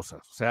cantidad de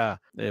cosas, o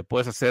sea,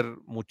 puedes hacer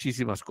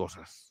muchísimas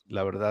cosas.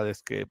 La verdad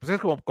es que pues es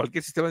como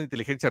cualquier sistema de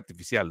inteligencia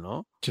artificial,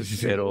 ¿no? Sí.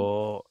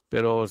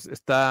 Pero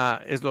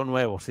es lo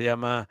nuevo, se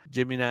llama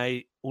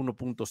Gemini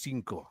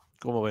 1.5.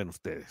 ¿Cómo ven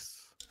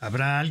ustedes?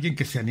 ¿Habrá alguien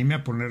que se anime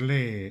a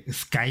ponerle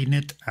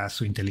Skynet a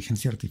su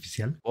inteligencia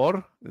artificial?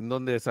 ¿En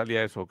dónde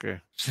salía eso o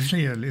qué? Pues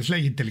es la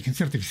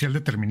inteligencia artificial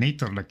de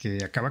Terminator, la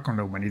que acaba con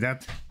la humanidad.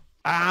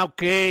 Ah,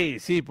 ok,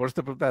 sí, por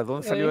esta pregunta, ¿de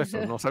dónde salió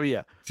eso? No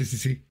sabía.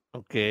 Sí.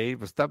 Ok,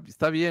 pues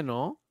está bien,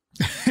 ¿no?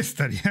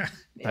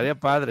 Estaría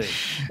padre.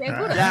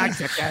 ¿Seguro? Ya,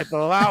 se cae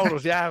todo,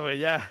 vámonos, ya, güey,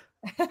 ya.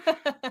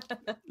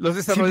 Los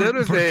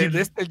desarrolladores de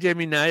este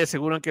Gemini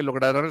aseguran que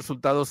lograrán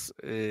resultados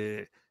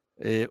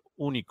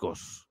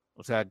únicos.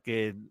 O sea,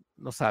 que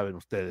no saben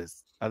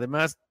ustedes.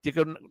 Además,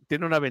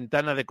 tiene una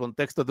ventana de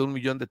contexto de 1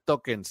 millón de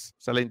tokens.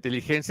 O sea, la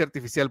inteligencia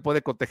artificial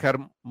puede cotejar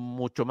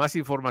mucho más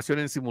información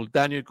en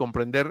simultáneo y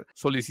comprender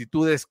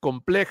solicitudes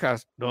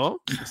complejas,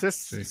 ¿no?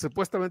 Entonces,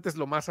 supuestamente es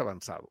lo más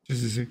avanzado.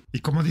 Sí. ¿Y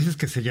cómo dices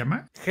que se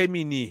llama?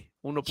 Gemini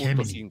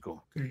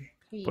 1.5.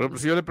 Sí. Por ejemplo,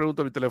 si yo le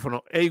pregunto a mi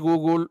teléfono, hey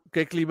Google,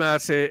 ¿qué clima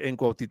hace en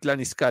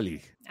Cuautitlán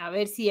Izcalli? A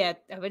ver si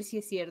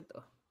es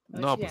cierto.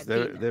 No, pues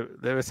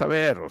debe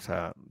saber, o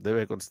sea,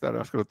 debe contestar.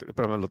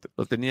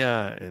 Lo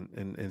tenía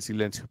en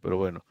silencio, pero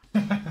bueno.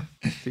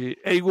 Sí.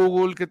 Hey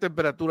Google, ¿qué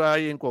temperatura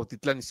hay en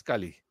Cuautitlán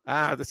Izcalli?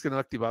 Ah, es que no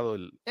he activado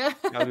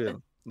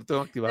no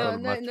tengo activado el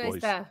Match Voice.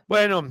 Está.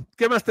 Bueno,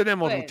 ¿qué más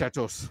tenemos,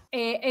 muchachos?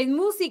 En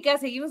música,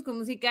 seguimos con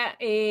música.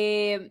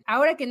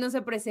 Ahora que no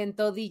se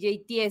presentó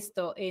DJ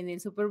Tiesto en el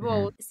Super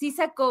Bowl, sí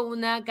sacó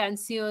una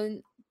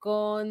canción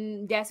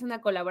ya hace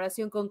una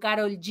colaboración con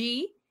Karlo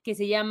G que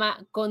se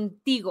llama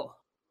Contigo.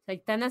 O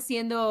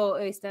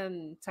sea,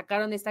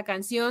 sacaron esta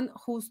canción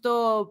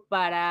justo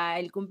para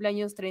el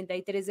cumpleaños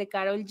 33 de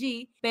Karlo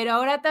G, pero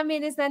ahora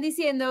también están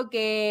diciendo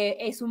que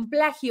es un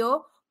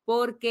plagio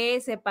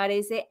porque se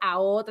parece a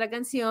otra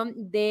canción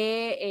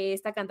de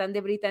esta cantante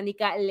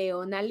británica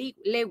Leona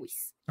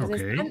Lewis.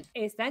 Entonces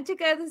están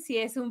checando si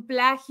es un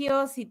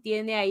plagio, si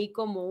tiene ahí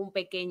como un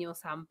pequeño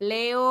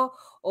sampleo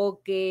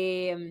o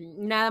que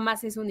nada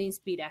más es una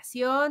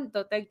inspiración.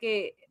 Total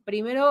que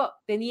primero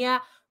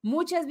tenía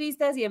muchas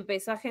vistas y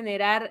empezó a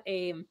generar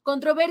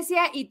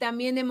controversia y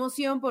también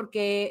emoción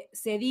porque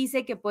se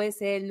dice que puede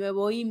ser el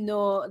nuevo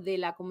himno de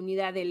la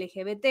comunidad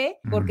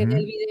LGBT, porque en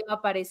el video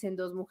aparecen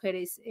dos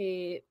mujeres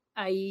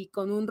ahí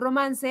con un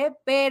romance,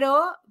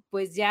 pero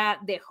pues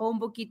ya dejó un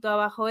poquito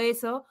abajo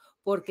eso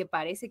porque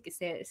parece que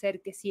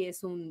ser que sí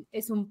es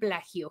un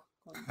plagio.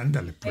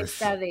 Ándale, pues,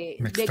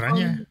 me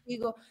extraña.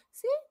 Contigo.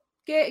 Sí,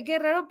 qué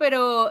raro,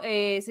 pero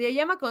se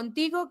llama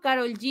Contigo,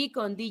 Karlo G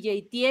con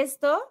DJ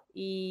Tiesto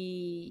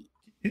y...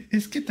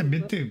 Es que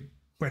también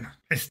bueno,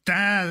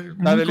 está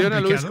muy ¿La de Leona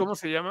complicado. Lewis cómo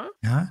se llama?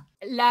 ¿Ah?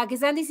 La que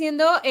están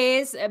diciendo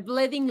es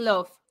Bleeding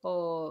Love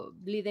o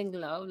Bleeding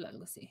Love,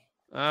 algo así.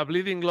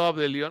 Bleeding Love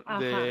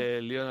de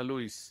Leona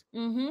Lewis.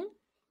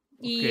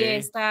 Y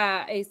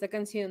esta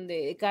canción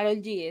de Karlo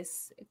G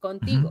es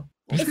Contigo.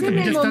 Es que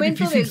también está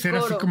difícil ser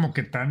así como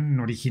que tan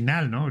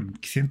original, ¿no?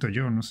 Siento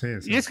yo, no sé.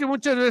 Y es que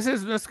muchas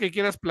veces no es que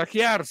quieras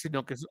plagiar,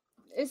 sino que...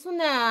 Es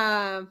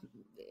una...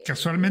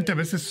 Casualmente a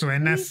veces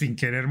suena sin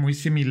querer muy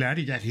similar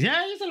y ya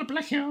se lo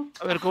plagio.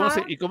 A ver,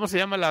 ¿cómo se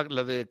llama la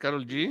de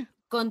Karlo G?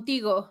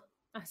 Contigo,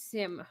 así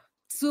se llama.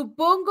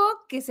 Supongo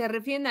que se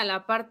refieren a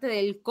la parte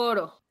del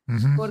coro,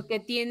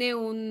 porque tiene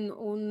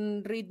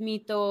un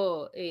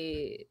ritmito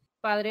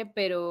padre,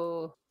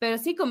 pero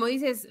sí, como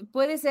dices,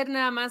 puede ser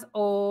nada más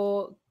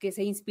o que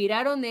se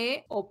inspiraron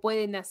o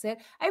pueden hacer.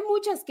 Hay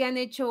muchas que han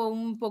hecho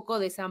un poco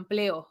de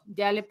sampleo.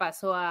 Ya le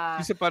pasó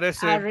a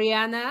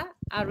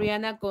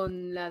Rihanna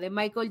con la de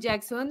Michael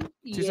Jackson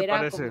y sí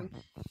era se parece.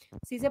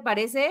 ¿Sí se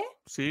parece?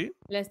 Sí.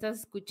 ¿La estás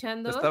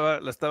escuchando?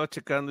 La estaba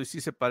checando y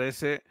sí se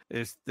parece.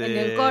 En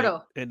el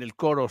coro. En el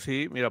coro,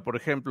 sí. Mira, por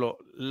ejemplo,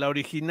 la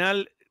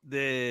original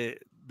de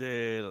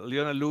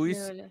Leona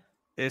Lewis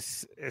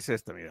es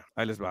esta, mira.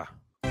 Ahí les va.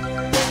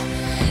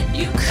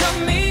 You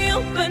cut me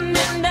open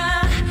and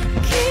I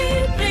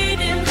keep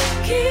bleeding,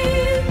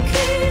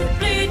 keep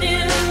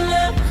bleeding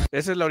love.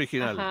 Esa es la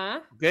original.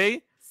 Ajá.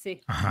 ¿Ok?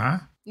 Sí.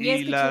 Ajá.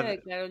 Y la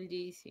de Karlo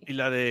G, sí. Y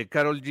la de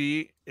Karlo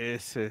G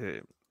es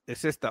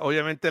esta.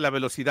 Obviamente la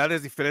velocidad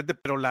es diferente,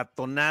 pero la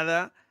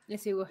tonada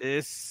es igual.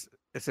 Es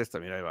esta,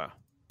 mira, ahí va.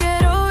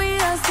 Quiero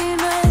ir así,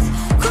 no es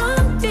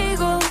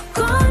contigo,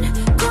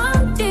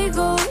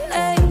 contigo,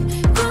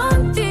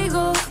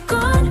 contigo,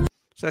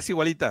 O sea, es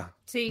igualita.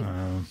 Sí.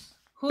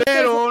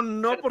 Pero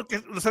no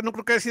porque, o sea, no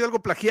creo que haya sido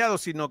algo plagiado,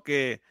 sino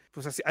que,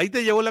 pues así, ahí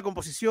te llevó la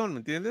composición, ¿me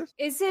entiendes?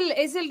 Es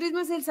el ritmo,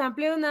 es el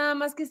sampleo, nada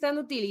más que están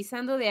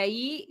utilizando de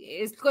ahí.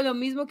 Es con lo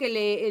mismo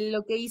que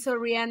lo que hizo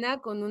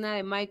Rihanna con una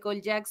de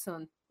Michael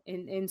Jackson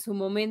en su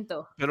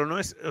momento. Pero no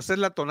es, o sea, es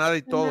la tonada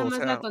y todo. Nada más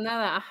la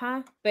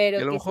tonada, pero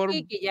que mejor,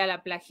 sí, que ya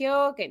la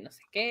plagió, que no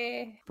sé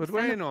qué. Pues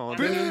bueno,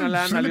 denle una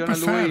lana a Leona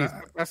Lewis,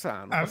 no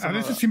pasa a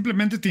veces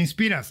simplemente te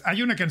inspiras.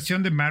 Hay una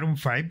canción de Maroon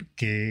 5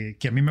 que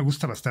a mí me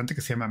gusta bastante,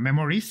 que se llama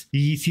Memories,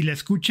 y si la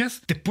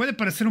escuchas, te puede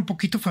parecer un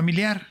poquito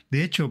familiar,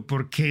 de hecho,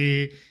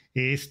 porque...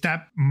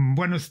 está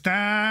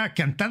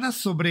cantada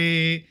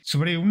sobre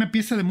una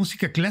pieza de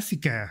música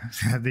clásica, o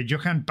sea, de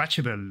Johann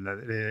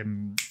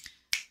Pachelbel.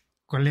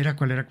 ¿Cuál era?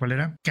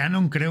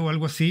 Canon, creo,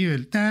 algo así.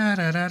 Ya.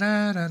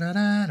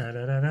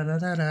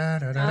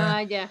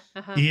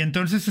 Ajá. Y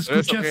entonces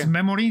escuchas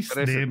Memories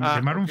de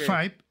Maroon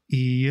 5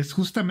 y es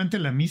justamente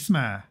la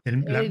misma. El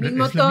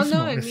mismo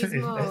tono, es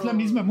la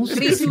misma música.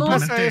 Ritmo.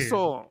 Pasa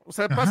eso. O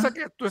sea, pasa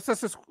que tú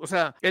estás... O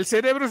sea, el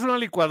cerebro es una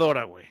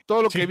licuadora, güey.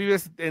 Todo lo que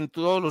vives en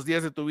todos los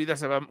días de tu vida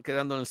se va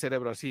quedando en el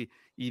cerebro así.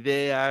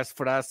 Ideas,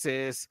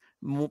 frases,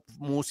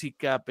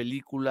 música,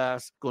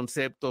 películas,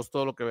 conceptos,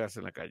 todo lo que veas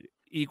en la calle.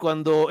 Y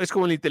cuando es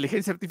como la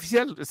inteligencia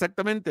artificial,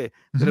 exactamente.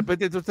 De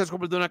repente tú estás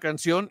componiendo una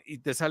canción y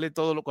te sale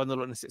todo cuando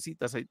lo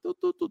necesitas. Ahí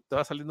te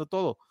va saliendo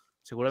todo.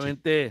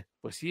 Seguramente,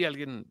 pues sí,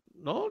 alguien,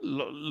 ¿no?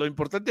 Lo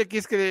importante aquí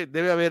es que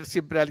debe haber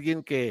siempre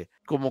alguien que,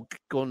 como que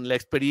con la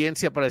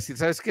experiencia para decir,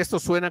 ¿sabes qué? Esto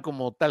suena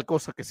como tal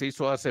cosa que se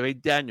hizo hace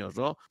 20 años,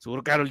 ¿no?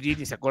 Seguro Karlo G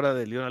ni se acuerda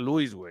de Leona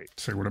Lewis, güey.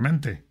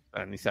 Seguramente.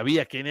 Ni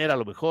sabía quién era a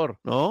lo mejor,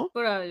 ¿no?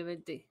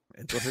 Probablemente.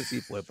 Entonces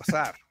sí puede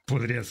pasar.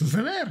 Podría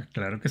suceder,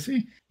 claro que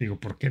sí. Digo,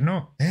 ¿por qué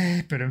no?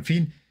 Pero en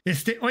fin.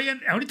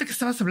 Oigan, ahorita que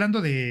estabas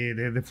hablando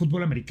de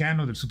fútbol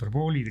americano, del Super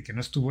Bowl y de que no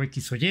estuvo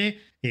X o Y,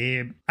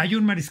 hay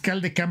un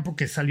mariscal de campo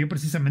que salió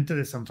precisamente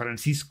de San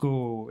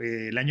Francisco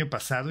el año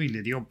pasado y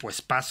le dio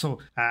pues paso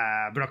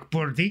a Brock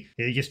Purdy.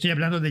 Y estoy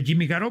hablando de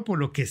Jimmy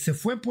Garoppolo, que se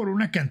fue por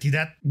una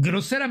cantidad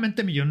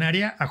groseramente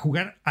millonaria a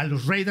jugar a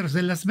los Raiders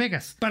de Las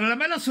Vegas. Para la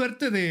mala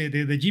suerte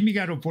de Jimmy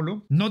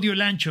Garoppolo, no dio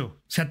el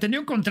ancho. O sea, tenía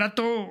un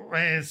contrato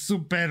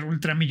súper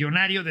ultramillonario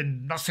millonario de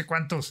no sé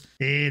cuántos,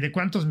 de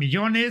cuántos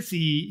millones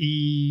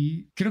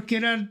y creo que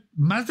eran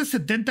más de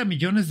 $70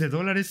 millones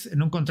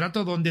en un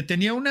contrato donde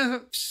tenía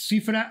una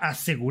cifra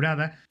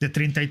asegurada de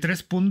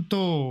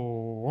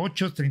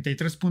 33.8,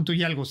 33 punto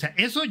y algo. O sea,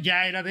 eso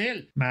ya era de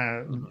él,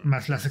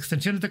 más las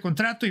extensiones de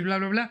contrato y bla,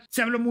 bla, bla.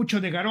 Se habló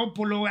mucho de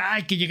Garoppolo,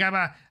 que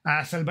llegaba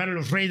a salvar a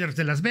los Raiders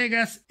de Las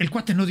Vegas. El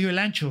cuate no dio el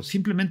ancho,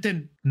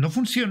 simplemente no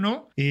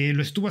funcionó,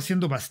 lo estuvo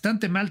haciendo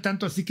bastante mal,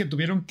 tanto así que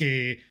tuvieron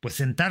que pues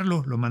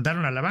sentarlo, lo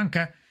mandaron a la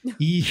banca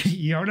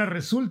y ahora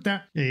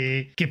resulta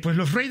que pues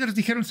los Raiders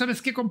dijeron,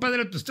 ¿sabes qué,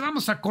 compadre? Pues te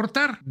vamos a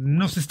cortar,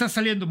 nos está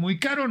saliendo muy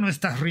caro, no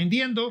estás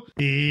rindiendo,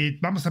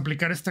 vamos a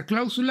aplicar esta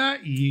cláusula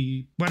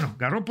y bueno,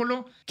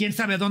 Garoppolo, quién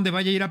sabe a dónde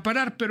vaya a ir a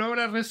parar, pero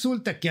ahora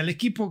resulta que al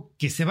equipo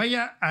que se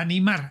vaya a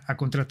animar a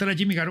contratar a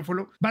Jimmy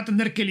Garoppolo va a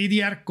tener que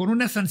lidiar con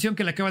una sanción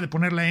que le acaba de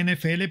poner la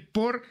NFL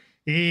por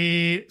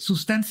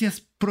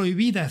sustancias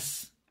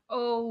prohibidas.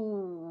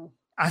 Oh.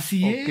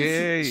 Así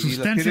es,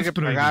 sustancias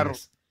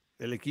prohibidas.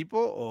 ¿El equipo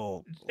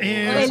o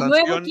el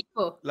nuevo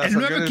equipo? El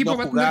nuevo equipo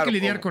va a tener que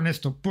lidiar con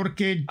esto,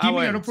 porque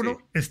Jimmy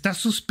Garoppolo está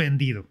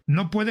suspendido.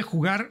 No puede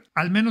jugar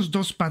al menos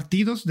 2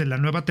 partidos de la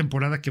nueva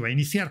temporada que va a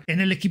iniciar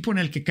en el equipo en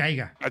el que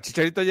caiga. A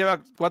Chicharito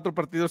lleva 4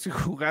 partidos sin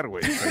jugar,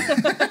 güey.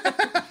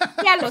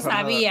 Ya lo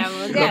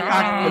sabíamos.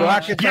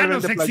 Ya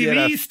nos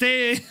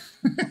exhibiste.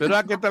 Pero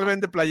 ¿qué tal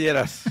vende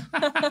playeras?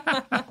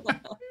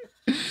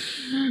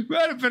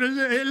 Bueno, pero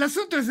el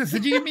asunto es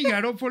ese. Jimmy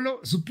Garoppolo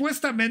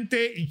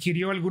supuestamente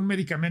ingirió algún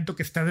medicamento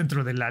que está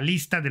dentro de la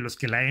lista de los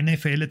que la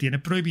NFL tiene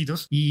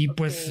prohibidos y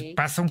pues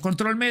pasa un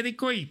control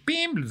médico y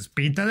 ¡pim! Los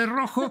pinta de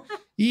rojo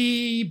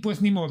y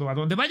pues ni modo. A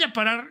donde vaya a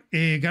parar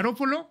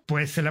Garoppolo,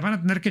 pues se la van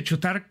a tener que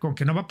chutar con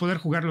que no va a poder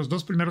jugar los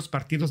 2 primeros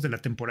partidos de la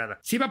temporada.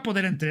 Sí va a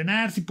poder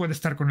entrenar, sí puede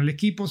estar con el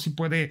equipo, sí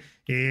puede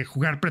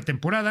jugar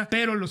pretemporada,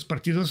 pero los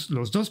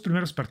 2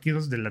 primeros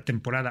partidos de la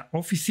temporada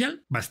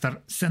oficial va a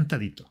estar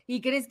sentadito.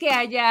 ¿Y crees que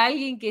haya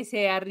alguien que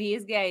se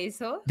arriesgue a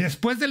eso?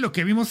 Después de lo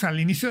que vimos al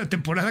inicio de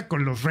temporada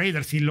con los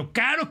Raiders y lo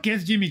caro que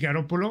es Jimmy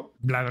Garoppolo,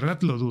 la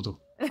verdad lo dudo.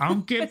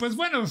 Aunque, pues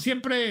bueno,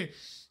 siempre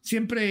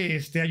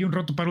hay un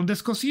roto para un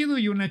descosido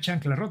y una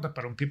chancla rota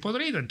para un pie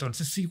podrido.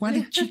 Entonces, igual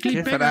el chicle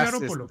y pega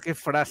Garoppolo. ¿Qué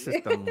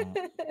frases tan...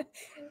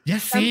 Ya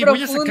sé,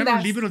 voy a sacar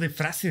un libro de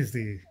frases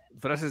de...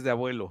 Frases de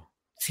abuelo.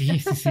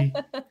 Sí.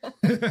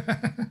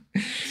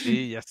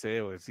 Sí, ya sé,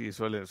 güey. Sí,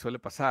 suele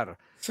pasar.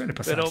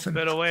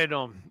 Pero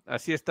bueno,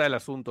 así está el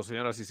asunto,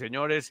 señoras y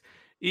señores.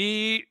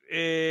 ¿Y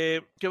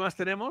qué más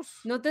tenemos?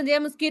 ¿No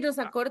tendríamos que irnos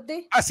a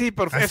corte? Sí,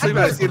 por eso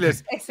iba a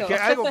decirles. Que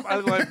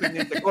algo hay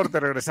pendiente.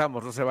 Corte,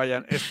 regresamos, no se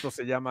vayan. Esto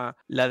se llama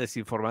La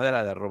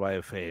Desinformadera de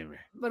 @FM.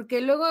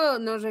 Porque luego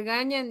nos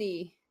regañan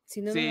y...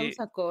 Si no, nos vamos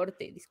a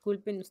corte,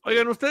 disculpen ustedes.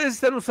 Oigan, ¿ustedes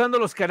están usando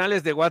los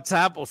canales de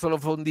WhatsApp o solo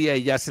fue un día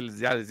y ya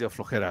les dio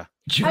flojera?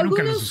 Yo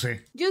nunca los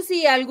usé. Yo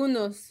sí,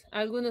 algunos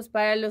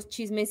para los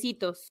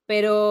chismecitos,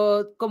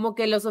 pero como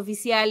que los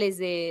oficiales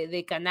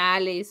de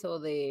canales o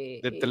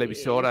de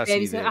televisoras.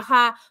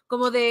 Ajá,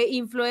 como de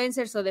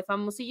influencers o de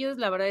famosillos,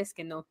 la verdad es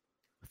que no.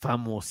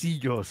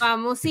 Famosillos,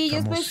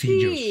 pues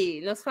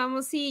sí, los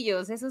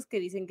famosillos, esos que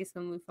dicen que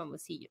son muy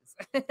famosillos.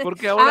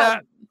 Porque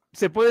ahora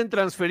se pueden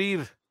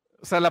transferir.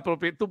 O sea,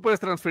 tú puedes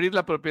transferir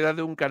la propiedad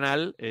de un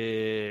canal.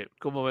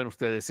 ¿Cómo ven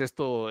ustedes?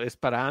 Esto es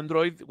para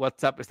Android.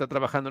 WhatsApp está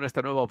trabajando en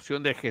esta nueva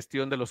opción de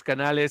gestión de los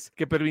canales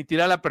que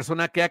permitirá a la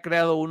persona que ha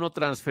creado uno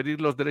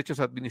transferir los derechos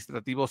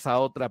administrativos a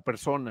otra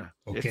persona.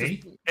 Okay.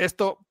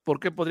 Esto,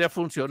 ¿por qué podría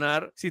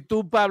funcionar? Si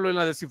tú, Pablo, en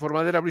La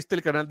Desinformadera abriste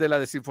el canal de La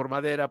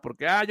Desinformadera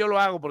porque, yo lo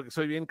hago porque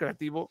soy bien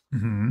creativo,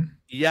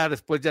 y ya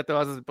después ya te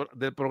vas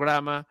del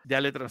programa, ya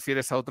le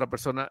transfieres a otra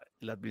persona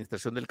la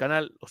administración del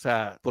canal. O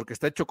sea, porque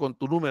está hecho con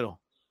tu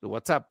número de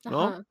WhatsApp,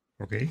 ¿no? Ajá.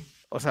 Ok.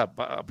 O sea,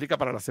 aplica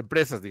para las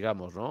empresas,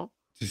 digamos, ¿no?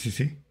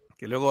 Sí.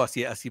 Que luego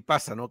así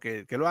pasa, ¿no?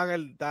 Que lo haga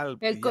el tal.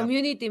 El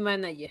community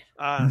manager.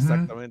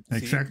 Exactamente.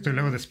 Exacto, y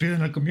luego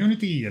despiden al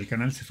community y el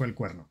canal se fue al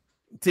cuerno.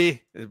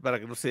 Sí, para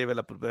que no se lleve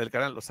la propiedad del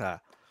canal. O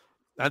sea,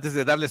 antes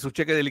de darle su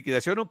cheque de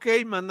liquidación,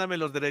 mándame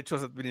los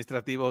derechos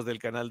administrativos del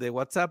canal de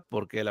WhatsApp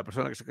porque la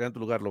persona que se queda en tu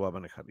lugar lo va a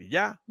manejar. Y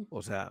ya,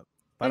 o sea...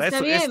 Para Está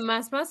eso bien,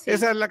 más fácil.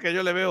 Esa es la que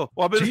yo le veo.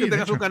 O a menos que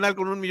tengas un canal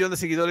con 1 millón de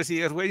seguidores y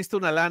digas, güey, necesito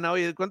una lana.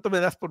 Oye, ¿cuánto me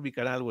das por mi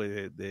canal,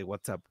 güey, de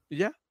WhatsApp? Y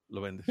ya,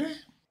 lo vendes.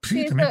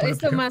 Sí,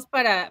 esto más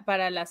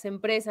para las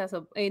empresas,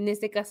 o en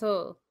este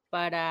caso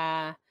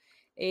para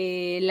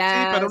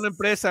las... Sí, para una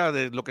empresa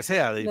de lo que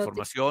sea, de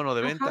información o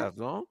de ventas,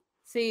 ¿no?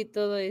 Sí,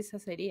 todo eso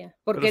sería.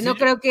 Porque no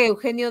creo que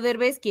Eugenio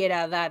Derbez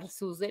quiera dar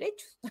sus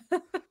derechos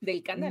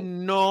del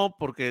canal. No,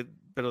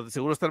 pero de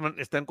seguro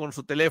están con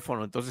su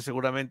teléfono, entonces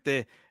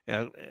seguramente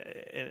en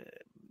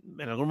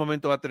algún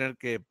momento va a tener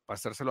que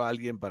pasárselo a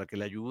alguien para que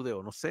le ayude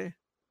o no sé,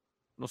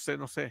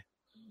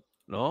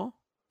 ¿no?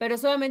 Pero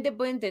solamente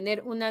pueden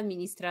tener un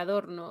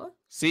administrador, ¿no?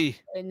 Sí,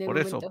 por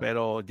eso,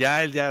 pero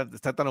él ya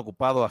está tan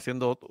ocupado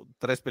haciendo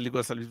 3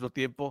 películas al mismo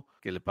tiempo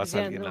que le pasa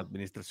a alguien la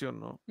administración,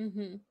 ¿no?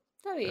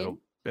 Está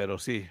bien. Pero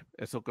sí,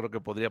 eso creo que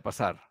podría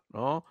pasar,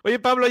 ¿no? Oye,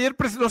 Pablo, ayer,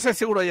 no sé,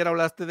 seguro ayer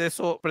hablaste de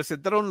eso,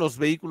 presentaron los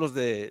vehículos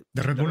de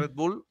Red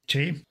Bull.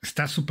 Sí,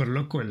 está súper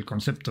loco el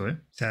concepto, ¿eh?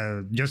 O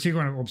sea, yo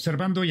sigo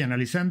observando y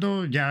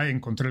analizando, ya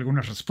encontré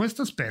algunas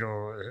respuestas,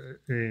 pero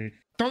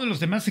todos los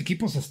demás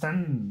equipos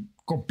están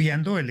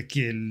copiando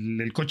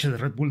el coche de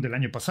Red Bull del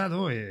año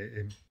pasado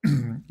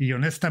y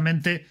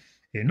honestamente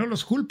no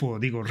los culpo.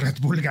 Digo, Red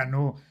Bull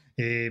ganó,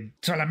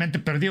 solamente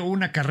perdió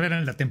una carrera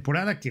en la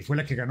temporada, que fue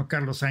la que ganó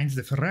Carlos Sainz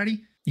de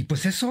Ferrari. Y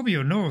pues es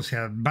obvio, ¿no? O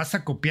sea, vas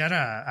a copiar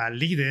al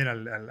líder,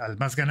 al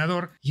más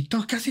ganador, y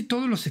casi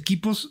todos los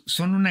equipos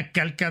son una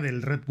calca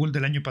del Red Bull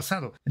del año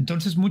pasado.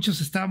 Entonces muchos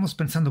estábamos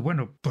pensando,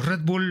 bueno, pues Red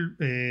Bull,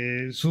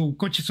 su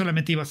coche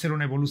solamente iba a ser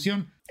una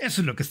evolución.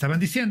 Eso es lo que estaban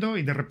diciendo,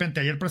 y de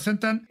repente ayer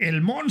presentan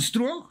el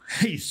monstruo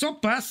y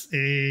sopas.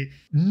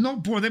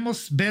 No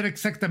podemos ver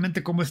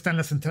exactamente cómo están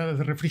las entradas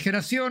de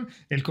refrigeración,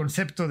 el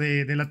concepto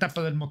de la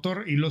tapa del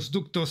motor y los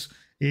ductos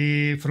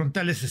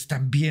frontales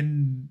están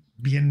bien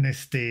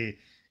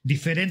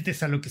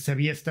diferentes a lo que se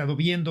había estado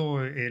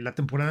viendo la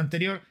temporada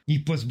anterior. Y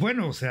pues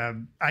bueno, o sea,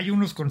 hay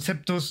unos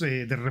conceptos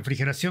de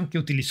refrigeración que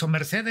utilizó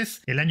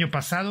Mercedes el año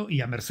pasado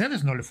y a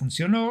Mercedes no le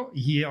funcionó,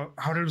 y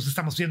ahora los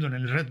estamos viendo en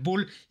el Red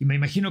Bull, y me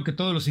imagino que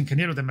todos los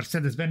ingenieros de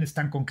Mercedes-Benz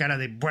están con cara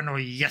de, bueno,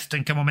 ¿y esto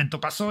en qué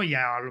momento pasó? Y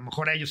a lo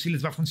mejor a ellos sí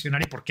les va a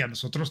funcionar y por qué a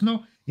nosotros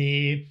no.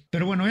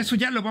 Pero bueno, eso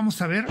ya lo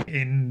vamos a ver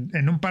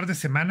en un par de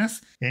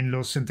semanas en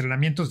los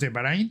entrenamientos de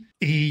Bahrein,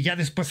 y ya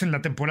después en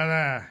la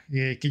temporada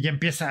que ya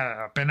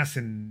empieza apenas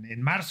en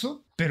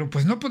marzo. Pero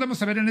pues no podemos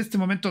saber en este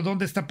momento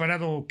dónde está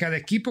parado cada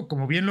equipo.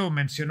 Como bien lo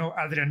mencionó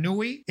Adrian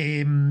Newey,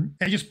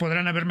 ellos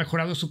podrán haber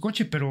mejorado su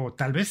coche, pero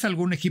tal vez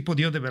algún equipo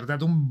dio de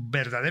verdad un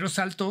verdadero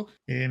salto.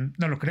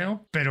 No lo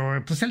creo,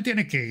 pero pues él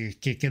tiene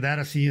que quedar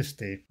así,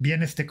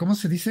 bien, ¿cómo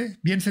se dice?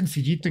 Bien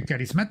sencillito y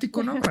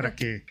carismático, ¿no? Para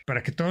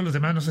que todos los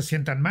demás no se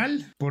sientan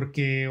mal,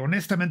 porque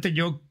honestamente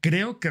yo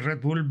creo que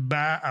Red Bull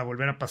va a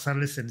volver a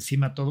pasarles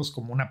encima a todos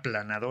como una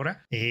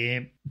planadora.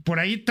 Por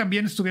ahí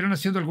también estuvieron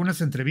haciendo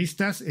algunas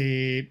entrevistas.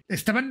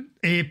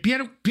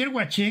 Pierre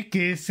Waché,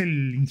 que es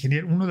el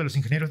ingeniero, uno de los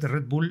ingenieros de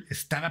Red Bull,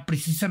 estaba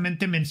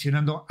precisamente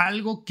mencionando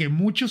algo que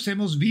muchos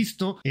hemos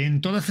visto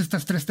en todas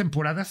estas 3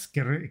 temporadas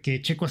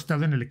que Checo ha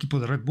estado en el equipo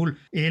de Red Bull.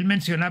 Él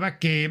mencionaba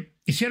que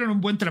hicieron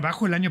un buen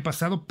trabajo el año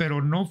pasado,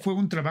 pero no fue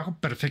un trabajo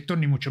perfecto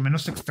ni mucho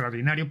menos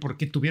extraordinario,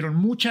 porque tuvieron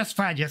muchas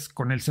fallas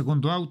con el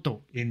segundo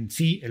auto, en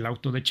sí, el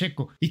auto de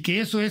Checo, y que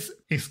eso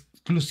es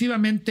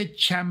exclusivamente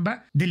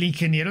chamba del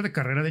ingeniero de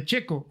carrera de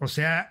Checo, o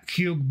sea,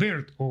 Hugh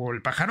Bird, o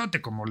el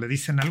pajarote, como le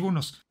dicen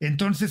algunos.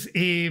 Entonces,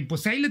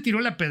 pues ahí le tiró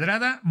la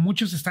pedrada.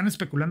 Muchos están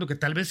especulando que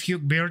tal vez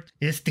Hugh Bird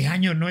este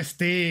año no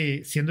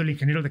esté siendo el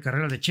ingeniero de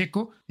carrera de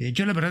Checo.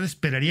 Yo la verdad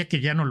esperaría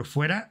que ya no lo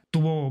fuera.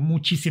 Tuvo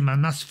muchísimas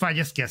más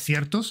fallas que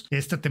aciertos.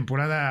 Esta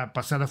temporada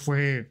pasada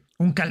fue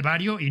un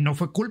calvario y no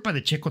fue culpa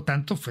de Checo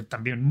tanto, fue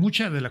también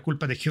mucha de la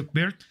culpa de Hugh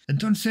Bird.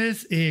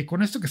 Entonces,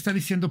 con esto que está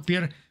diciendo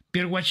Pierre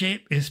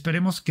Waché,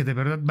 esperemos que de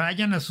verdad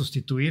vayan a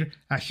sustituir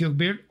a Hugh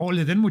Bird o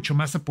le den mucho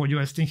más apoyo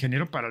a este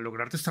ingeniero para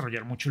lograr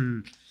desarrollar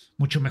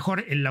mucho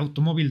mejor el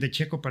automóvil de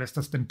Checo para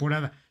esta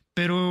temporada.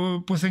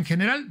 Pero pues en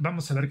general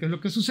vamos a ver qué es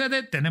lo que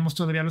sucede. Tenemos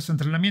todavía los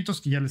entrenamientos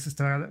que ya les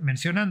estaba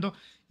mencionando,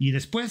 y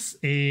después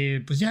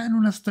pues ya en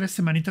unas 3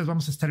 semanitas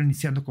vamos a estar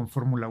iniciando con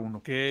Fórmula 1.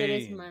 Okay.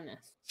 3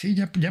 semanas. Sí,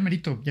 ya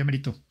merito.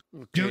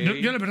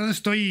 Okay. Yo la verdad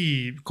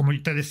estoy, como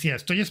te decía,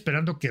 estoy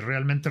esperando que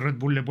realmente Red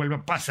Bull le vuelva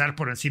a pasar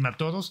por encima a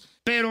todos,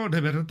 pero de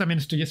verdad también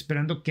estoy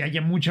esperando que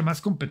haya mucha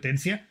más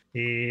competencia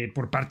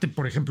por parte,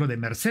 por ejemplo, de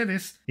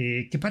Mercedes,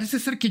 que parece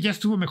ser que ya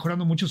estuvo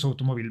mejorando mucho su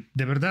automóvil.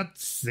 De verdad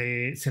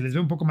se les ve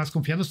un poco más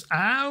confiados,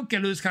 aunque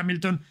Lewis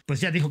Hamilton pues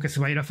ya dijo que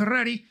se va a ir a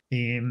Ferrari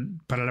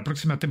para la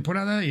próxima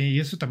temporada, y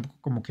eso tampoco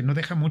como que no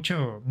deja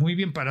muy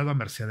bien parado a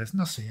Mercedes.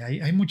 No sé,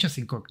 hay muchas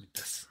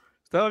incógnitas.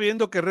 Estaba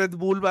viendo que Red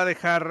Bull va a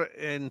dejar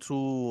en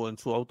su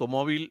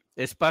automóvil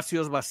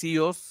espacios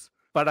vacíos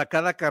para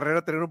cada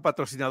carrera tener un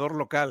patrocinador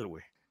local,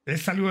 güey.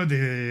 Es algo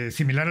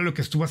similar a lo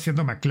que estuvo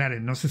haciendo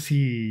McLaren. No sé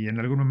si en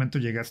algún momento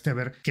llegaste a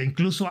ver que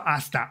incluso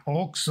hasta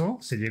Oxxo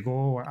se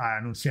llegó a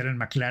anunciar en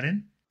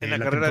McLaren. En la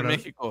carrera de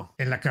México.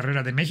 En la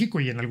carrera de México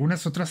y en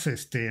algunas otras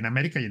en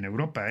América y en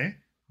Europa,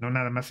 no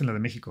nada más en la de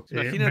México.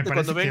 Imagínate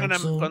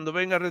cuando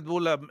venga Red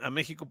Bull a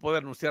México, puede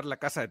anunciar la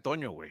casa de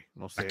Toño, güey.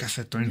 No sé. La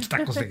casa de Toño, los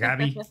tacos de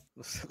Gaby.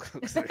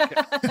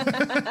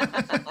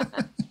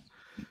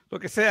 Lo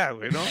que sea,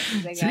 güey, ¿no?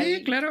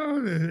 Sí,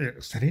 claro.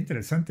 Estaría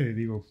interesante,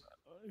 digo.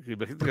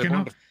 Imagínate que le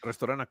pongan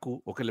restaurante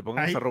AQ o que le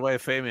pongamos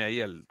 @FM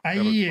ahí al...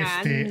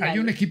 Hay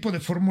un equipo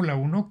de Fórmula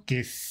 1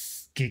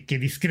 que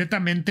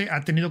discretamente ha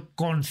tenido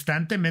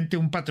constantemente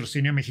un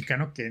patrocinio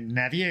mexicano que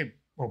nadie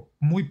o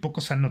muy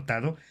pocos han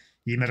notado.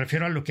 Y me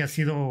refiero a lo que ha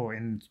sido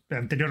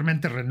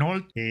anteriormente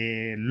Renault,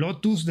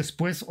 Lotus,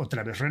 después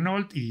otra vez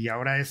Renault y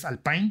ahora es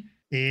Alpine.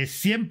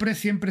 Siempre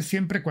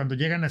cuando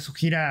llegan a su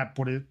gira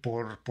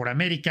por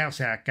América, o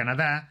sea,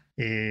 Canadá,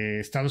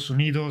 Estados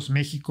Unidos,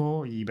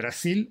 México y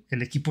Brasil,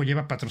 el equipo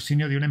lleva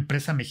patrocinio de una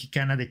empresa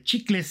mexicana de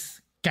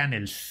chicles,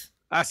 Canels.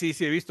 Ah, sí,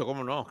 he visto,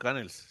 cómo no,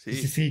 Canels, sí.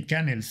 Sí,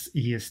 Canels.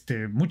 Y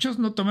muchos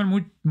no toman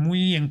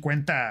muy en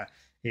cuenta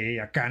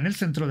a Canels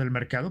dentro del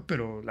mercado,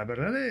 pero la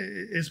verdad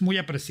es muy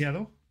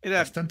apreciado,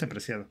 bastante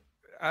apreciado.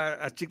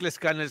 A Chicles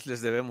Canels les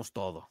debemos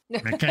todo.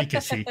 Me cae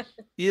que sí.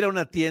 Ir a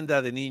una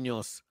tienda de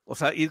niños, o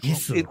sea, ir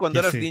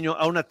cuando eras niño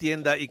a una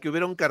tienda y que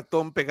hubiera un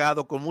cartón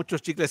pegado con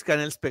muchos Chicles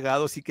Canels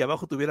pegados y que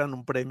abajo tuvieran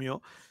un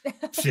premio,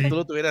 que tú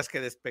lo tuvieras que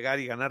despegar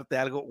y ganarte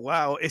algo.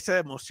 ¡Wow! Esa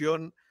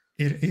emoción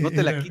no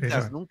te la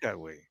quitas nunca,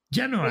 güey.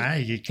 Ya no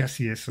hay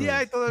casi eso. Sí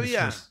hay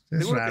todavía.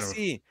 Seguro raro. Que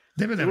sí.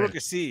 Debe de Seguro haber.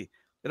 Que sí.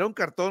 Era un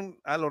cartón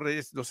a los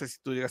Reyes, no sé si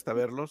tú llegaste a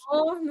verlos.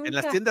 Oh, nunca. En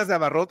las tiendas de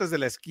abarrotes de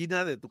la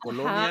esquina de tu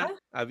colonia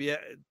había...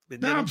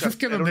 No, pues es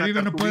que donde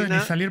vive no puede ni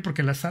salir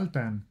porque la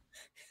asaltan.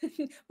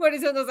 Por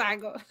eso no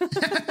salgo.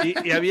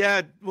 Y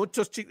había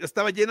muchos chicles,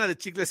 estaba llena de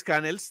Chicles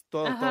Canels,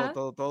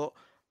 todo.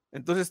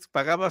 Entonces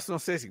pagabas, no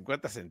sé,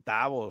 50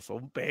 centavos o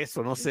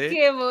 $1, no sé.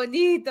 ¡Qué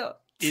bonito!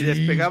 Y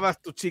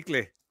despegabas tu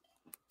chicle.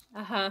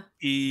 Ajá.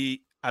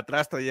 Y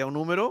atrás traía un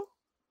número,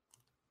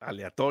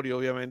 aleatorio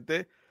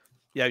obviamente,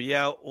 y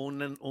había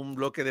un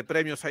bloque de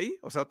premios ahí,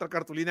 o sea, otra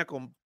cartulina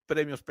con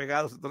premios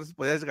pegados. Entonces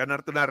podías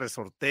ganarte una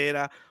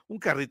resortera, un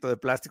carrito de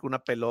plástico,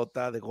 una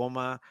pelota de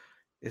goma,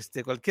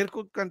 cualquier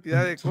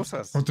cantidad de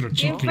cosas. Otro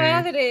chicle. ¡Qué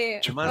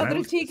padre!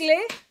 ¿Otro chicle?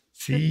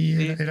 Sí,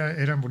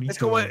 eran bonitos.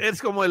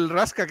 Es como el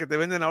rasca que te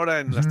venden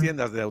ahora en las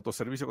tiendas de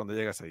autoservicio cuando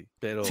llegas ahí.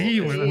 Pero, sí,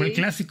 o el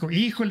clásico.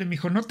 Híjole,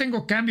 mijo, no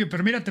tengo cambio,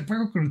 pero mira, te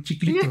pago con los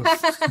chiclitos.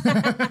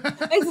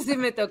 Eso sí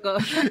me tocó.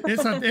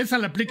 Esa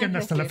la aplican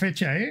hasta la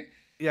fecha, ¿eh?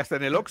 Y hasta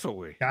en el Oxxo,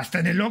 güey. Hasta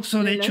en el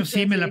Oxxo, de hecho,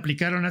 sí, me la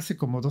aplicaron hace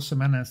como 2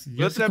 semanas.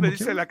 Yo otra vez me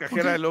dice la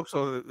cajera del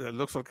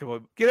Oxxo que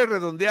voy. ¿Quieres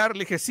redondear?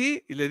 Le dije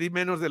sí, y le di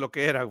menos de lo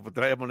que era,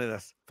 traía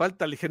monedas.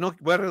 Falta, le dije, no,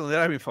 voy a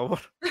redondear a mi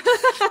favor.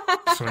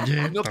 Pues,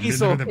 oye, no también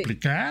quiso debe de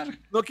aplicar.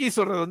 No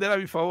quiso redondear a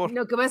mi favor.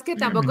 Lo que pasa es que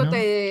tampoco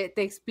te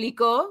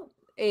explicó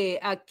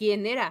a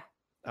quién era.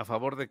 ¿A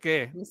favor de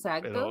qué?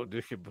 Exacto. Pero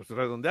dije, pues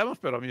redondeamos,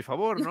 pero a mi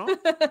favor, ¿no?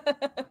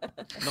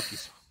 No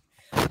quiso.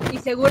 Y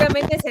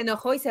seguramente se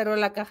enojó y cerró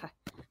la caja.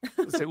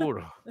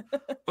 Seguro.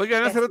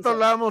 Oigan, hace rato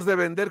hablábamos de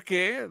vender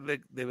 ¿qué?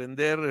 De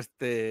vender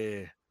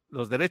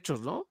los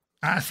derechos, ¿no?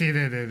 Ah, sí,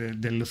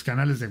 de los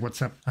canales de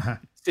WhatsApp.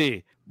 Ajá.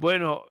 Sí.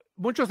 Bueno,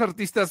 muchos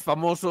artistas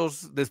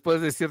famosos, después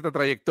de cierta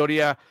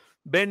trayectoria,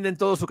 venden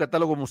todo su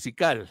catálogo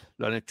musical.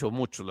 Lo han hecho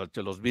muchos, lo han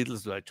hecho los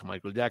Beatles, lo ha hecho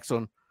Michael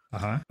Jackson.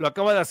 Ajá. Lo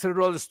acaba de hacer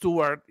Rod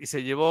Stewart y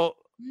se llevó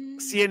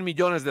 $100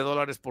 millones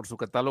por su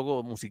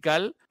catálogo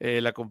musical.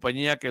 La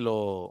compañía que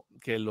lo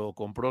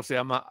compró se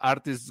llama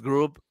Artist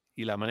Group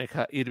y la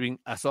maneja Irving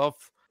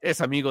Azoff. Es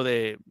amigo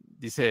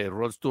dice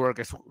Rod Stewart,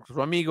 que es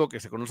su amigo,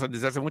 que se conocen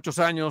desde hace muchos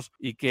años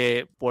y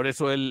que por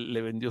eso él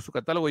le vendió su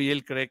catálogo y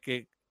él cree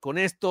que con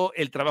esto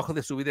el trabajo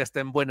de su vida está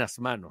en buenas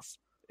manos.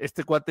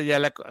 Este cuate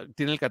ya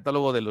tiene el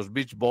catálogo de los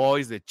Beach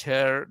Boys, de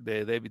Cher,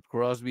 de David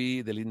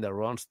Crosby, de Linda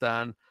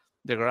Ronstadt,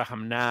 de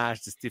Graham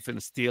Nash, de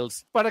Stephen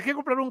Stills. ¿Para qué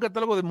comprar un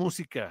catálogo de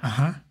música?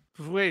 Ajá.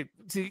 Pues, güey,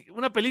 si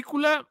una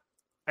película,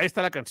 ahí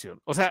está la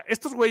canción. O sea,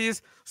 estos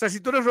güeyes, o sea, si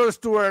tú eres Rod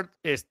Stewart,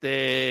 pues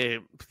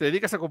te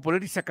dedicas a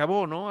componer y se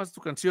acabó, ¿no? Haz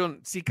tu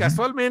canción. Si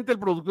casualmente el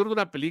productor de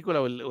una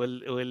película o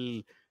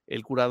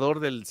el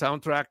curador del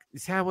soundtrack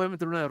dice, voy a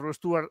meter una de Rod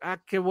Stewart,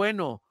 qué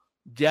bueno.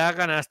 Ya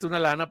ganaste una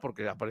lana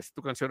porque aparece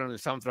tu canción en el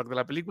soundtrack de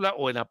la película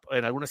o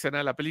en alguna escena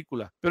de la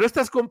película. Pero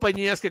estas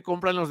compañías que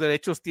compran los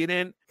derechos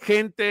tienen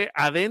gente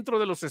adentro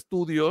de los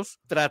estudios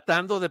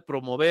tratando de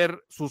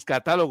promover sus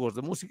catálogos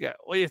de música.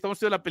 Oye, estamos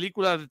haciendo la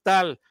película de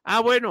tal.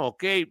 Bueno,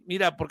 ok,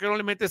 mira, ¿por qué no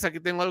le metes aquí?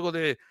 Tengo algo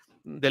de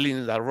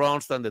Linda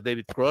Ronstadt, de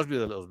David Crosby,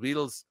 de los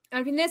Beatles.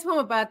 Al final es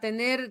como para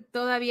tener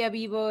todavía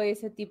vivo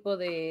ese tipo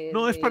de...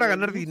 No, es para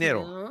ganar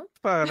dinero. ¿No? Es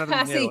para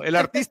ganar dinero. Sí. El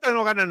artista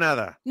no gana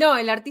nada. No,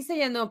 el artista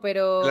ya no,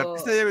 pero... El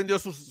artista ya vendió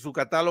su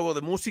catálogo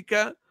de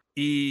música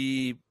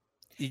y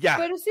ya.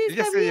 Pero sí,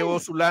 ya se llevó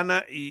su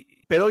lana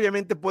pero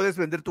obviamente puedes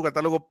vender tu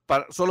catálogo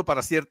solo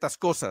para ciertas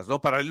cosas, ¿no?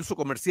 Para el uso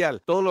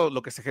comercial. Todo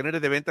lo que se genere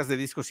de ventas de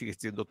discos sigue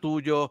siendo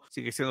tuyo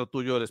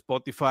el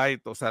Spotify,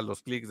 o sea,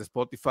 los clics de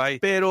Spotify,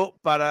 pero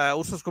para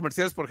usos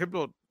comerciales, por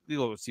ejemplo,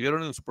 digo, si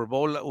vieron en el Super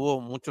Bowl,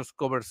 hubo muchos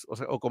covers,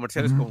 o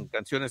comerciales con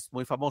canciones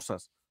muy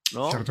famosas,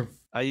 ¿no? Cierto.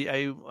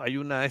 Hay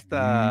una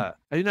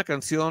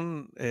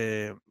canción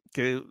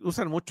que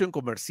usan mucho en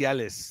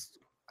comerciales.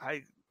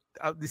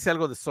 Dice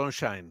algo de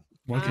Sunshine.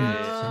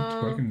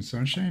 Walking in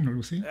Sunshine o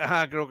algo así.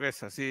 Ajá, creo que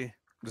es así.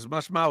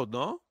 Smash Mouth,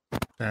 ¿no?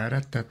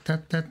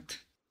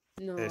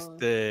 No.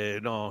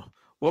 No.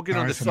 Walking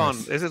on the Sun.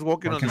 Ese es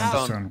Walking on the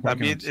Sun.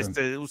 También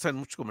usan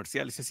muchos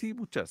comerciales. Sí,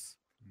 muchas.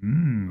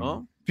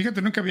 ¿No?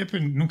 Fíjate, nunca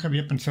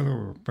había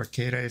pensado para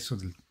qué era eso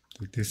de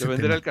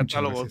vender el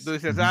catálogo. Tú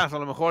dices, a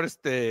lo mejor es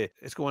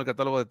como el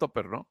catálogo de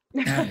Topper, ¿no?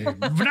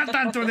 No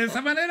tanto de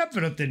esa manera,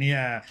 pero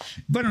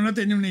no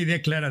tenía una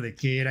idea clara de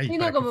qué era.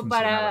 Sino como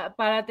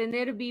para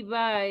tener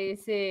viva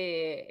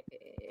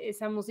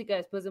esa música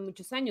después de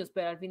muchos años,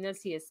 pero al final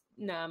sí es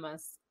nada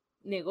más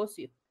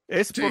negocio.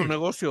 Es por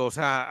negocio, o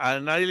sea,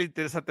 a nadie le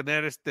interesa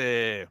tener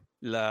el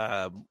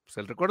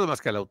recuerdo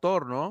más que al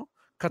autor, ¿no?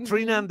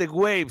 Katrina and the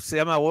Waves, se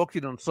llama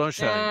Walking on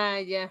Sunshine.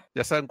 Ah, ya.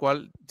 ¿Ya saben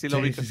cuál? ¿Sí lo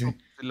ubican? Sí.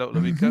 ¿Sí lo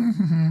ubican?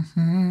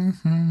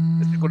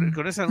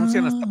 Con ese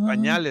anuncian hasta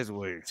pañales,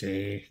 güey.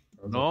 Sí.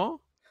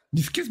 ¿No?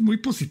 Es que es muy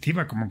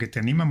positiva, como que te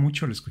anima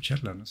mucho al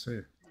escucharla, no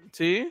sé.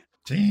 ¿Sí?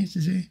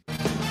 Sí.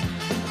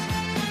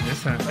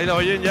 Esa. ¿Ahí la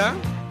oyen ya?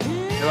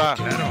 Se va.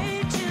 Claro.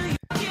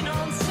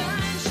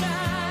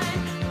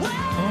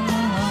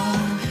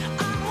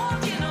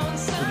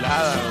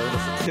 Chulada, de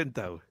los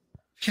 80, güey.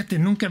 Fíjate,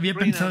 nunca había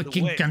Katrina pensado and the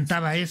quién Waves.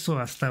 cantaba eso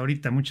hasta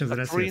ahorita. Muchas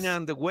Katrina gracias.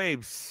 and the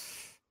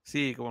Waves.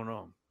 Sí, cómo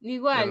no.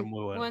 Igual, Era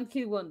muy bueno. One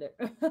Hit Wonder.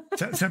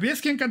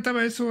 ¿Sabías quién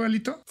cantaba eso,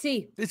 Alito?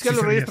 Sí. Es que Sí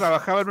Los Reyes sabías.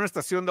 trabajaba en una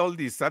estación de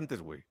oldies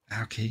antes, güey.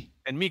 Ah, ok.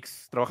 En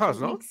Mix. ¿Trabajabas,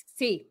 no?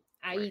 Sí,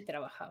 ahí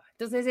trabajaba.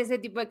 Entonces ese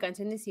tipo de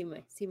canciones sí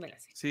me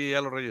las sé. Sí, a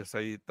Los Reyes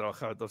ahí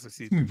trabajaba, entonces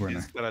sí. Muy buena.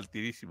 tienes que estar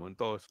altidísimo en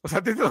todo eso. O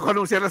sea, te tocó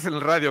anunciarlas en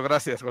el radio,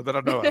 gracias, cuando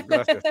era nueva,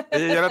 gracias.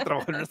 Ella ya la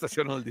trabajó en una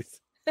estación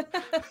oldies.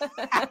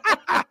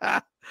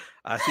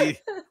 Así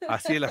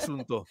el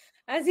asunto.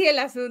 Así el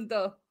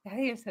asunto.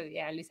 Ay, yo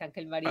sabía, Luis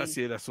Ángel Marín.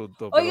 Así el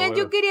asunto. Oigan,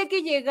 pero yo quería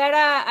que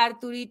llegara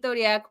Arturito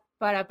Oriac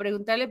para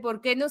preguntarle por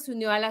qué no se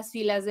unió a las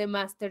filas de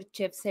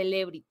MasterChef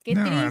Celebrity. Qué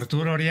No, triste.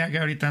 Arturo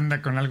Oriaga ahorita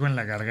anda con algo en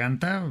la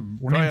garganta,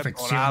 una Estoy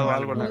infección atorado, o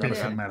algo en la algo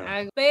garganta.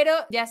 personal. Pero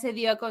ya se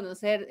dio a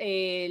conocer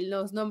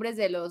los nombres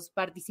de los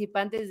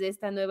participantes de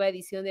esta nueva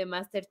edición de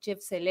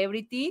MasterChef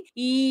Celebrity.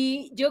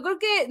 Y yo creo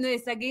que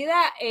nuestra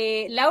querida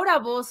Laura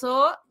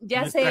Bozzo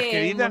ya nuestra se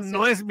querida emocionó.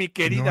 no es mi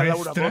querida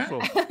Laura ¿Nuestra?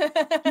 Bozzo.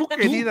 Tu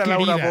querida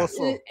Laura querida.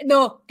 Bozzo.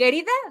 No,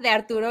 querida de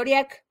Arturo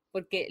Oriac,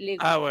 porque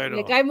Bueno.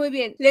 le cae muy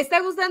bien. Le está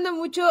gustando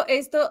mucho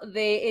esto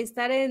de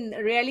estar en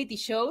reality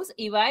shows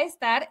y va a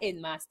estar en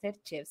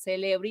MasterChef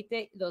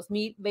Celebrity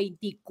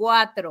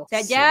 2024. O sea,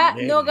 ya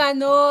no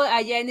ganó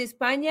allá en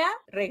España,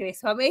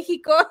 regresó a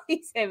México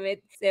y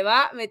se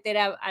va a meter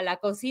a la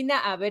cocina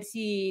a ver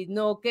si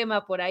no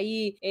quema por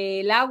ahí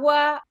el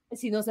agua,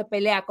 si no se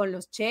pelea con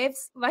los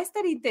chefs. Va a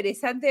estar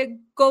interesante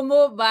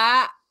cómo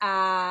va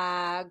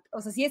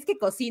o sea, si es que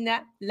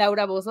cocina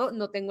Laura Bozzo,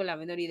 no tengo la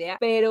menor idea,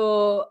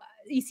 pero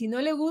y si no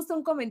le gusta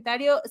un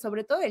comentario,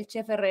 sobre todo el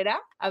chef Herrera,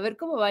 a ver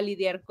cómo va a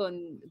lidiar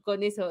con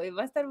eso.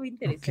 Va a estar muy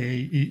interesante.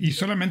 Ok, ¿Y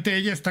solamente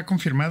ella está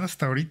confirmada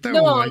hasta ahorita o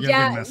No, hay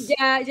alguien más?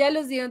 ya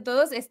los dieron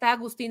todos. Está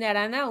Agustín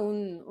Arana,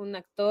 un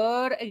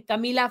actor.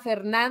 Camila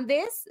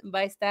Fernández va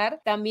a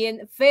estar.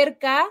 También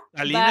Ferca.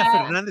 Alina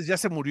Fernández ya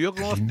se murió.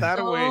 ¿Cómo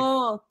estar, güey?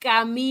 No,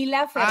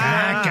 Camila Fernández.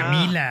 Ah,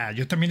 Camila.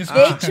 Yo también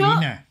escuché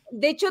Camila.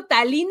 De hecho,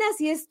 Talina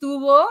sí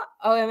estuvo,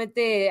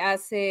 obviamente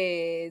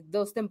hace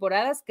 2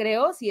 temporadas,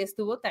 creo, sí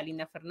estuvo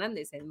Talina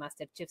Fernández en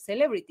MasterChef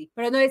Celebrity.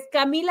 Pero no, es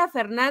Camila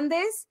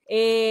Fernández,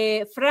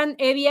 Fran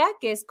Evia,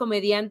 que es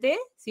comediante,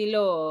 sí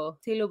lo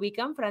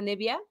ubican, Fran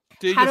Evia.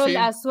 Sí, Harold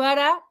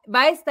Azuara,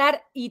 va a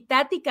estar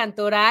Itati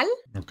Cantoral,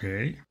 Ok.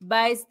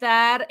 va a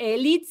estar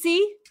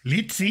 ¿Litzy?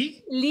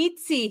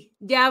 Litzy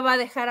ya va a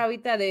dejar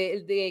ahorita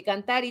de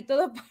cantar y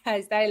todo para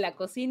estar en la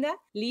cocina.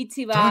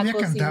 Litzy va a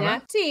cocinar.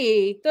 ¿Cantaba?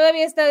 Sí,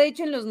 todavía está de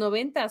hecho en los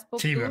 90s.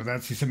 Sí, ¿verdad?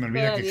 Sí se me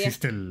olvida Todavía. que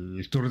existe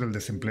el tour del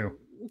desempleo.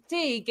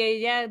 Sí, que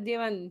ya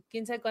llevan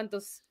quién sabe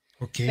cuántos.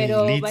 Ok,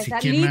 Pero Litzy, va a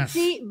estar ¿quién más?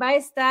 Litzy, va a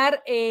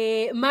estar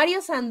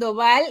Mario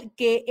Sandoval,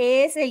 que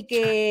es el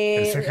que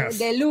El Cejas.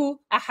 de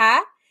Lu,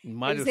 ajá.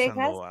 Mario el Cejas.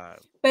 Sandoval.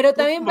 Pero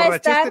también va a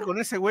estar. Con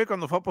ese güey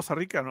cuando fue a Poza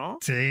Rica, ¿no?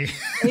 Sí.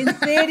 ¿En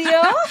serio?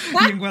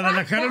 Y en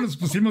Guadalajara nos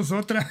pusimos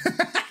otra.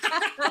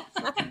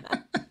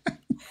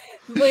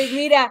 Pues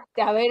mira,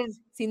 a ver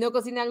si no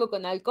cocina algo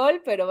con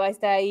alcohol, pero va a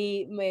estar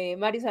ahí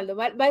Mario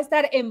Sandoval. Va a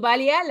estar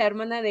Embalia, la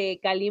hermana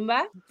de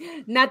Kalimba.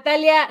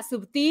 Natalia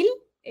Subtil,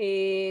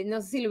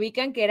 no sé si lo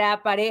ubican, que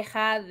era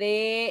pareja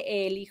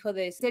del hijo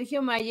de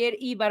Sergio Mayer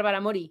y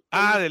Bárbara Mori.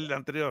 Del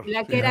anterior.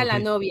 La que era la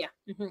novia.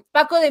 Uh-huh.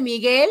 Paco de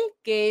Miguel,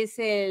 que es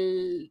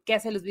el que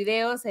hace los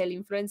videos, el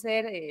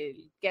influencer,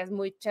 el que hace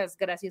muchas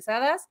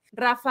graciosadas.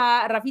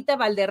 Rafita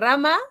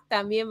Valderrama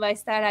también va a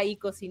estar ahí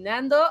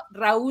cocinando.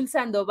 Raúl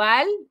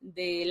Sandoval,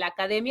 de la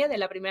academia, de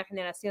la primera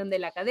generación de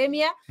la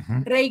academia.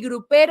 Uh-huh. Rey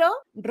Grupero,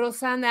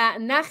 Rosana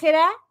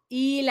Nájera,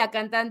 y la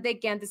cantante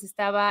que antes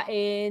estaba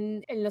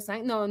en Los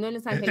Ángeles, no en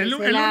Los Ángeles.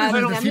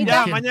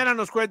 Ya, mañana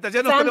nos cuentas,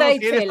 ya nos Sandra tenemos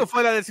que ir. Itzel. Esto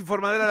fue la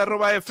DESinformadera de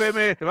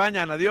 @FM. Se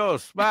bañan,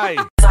 adiós, bye.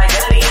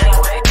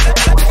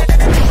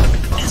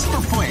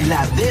 Esto fue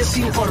la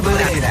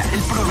DESinformadera,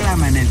 el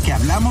programa en el que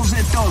hablamos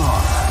de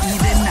todo y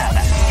de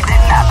nada.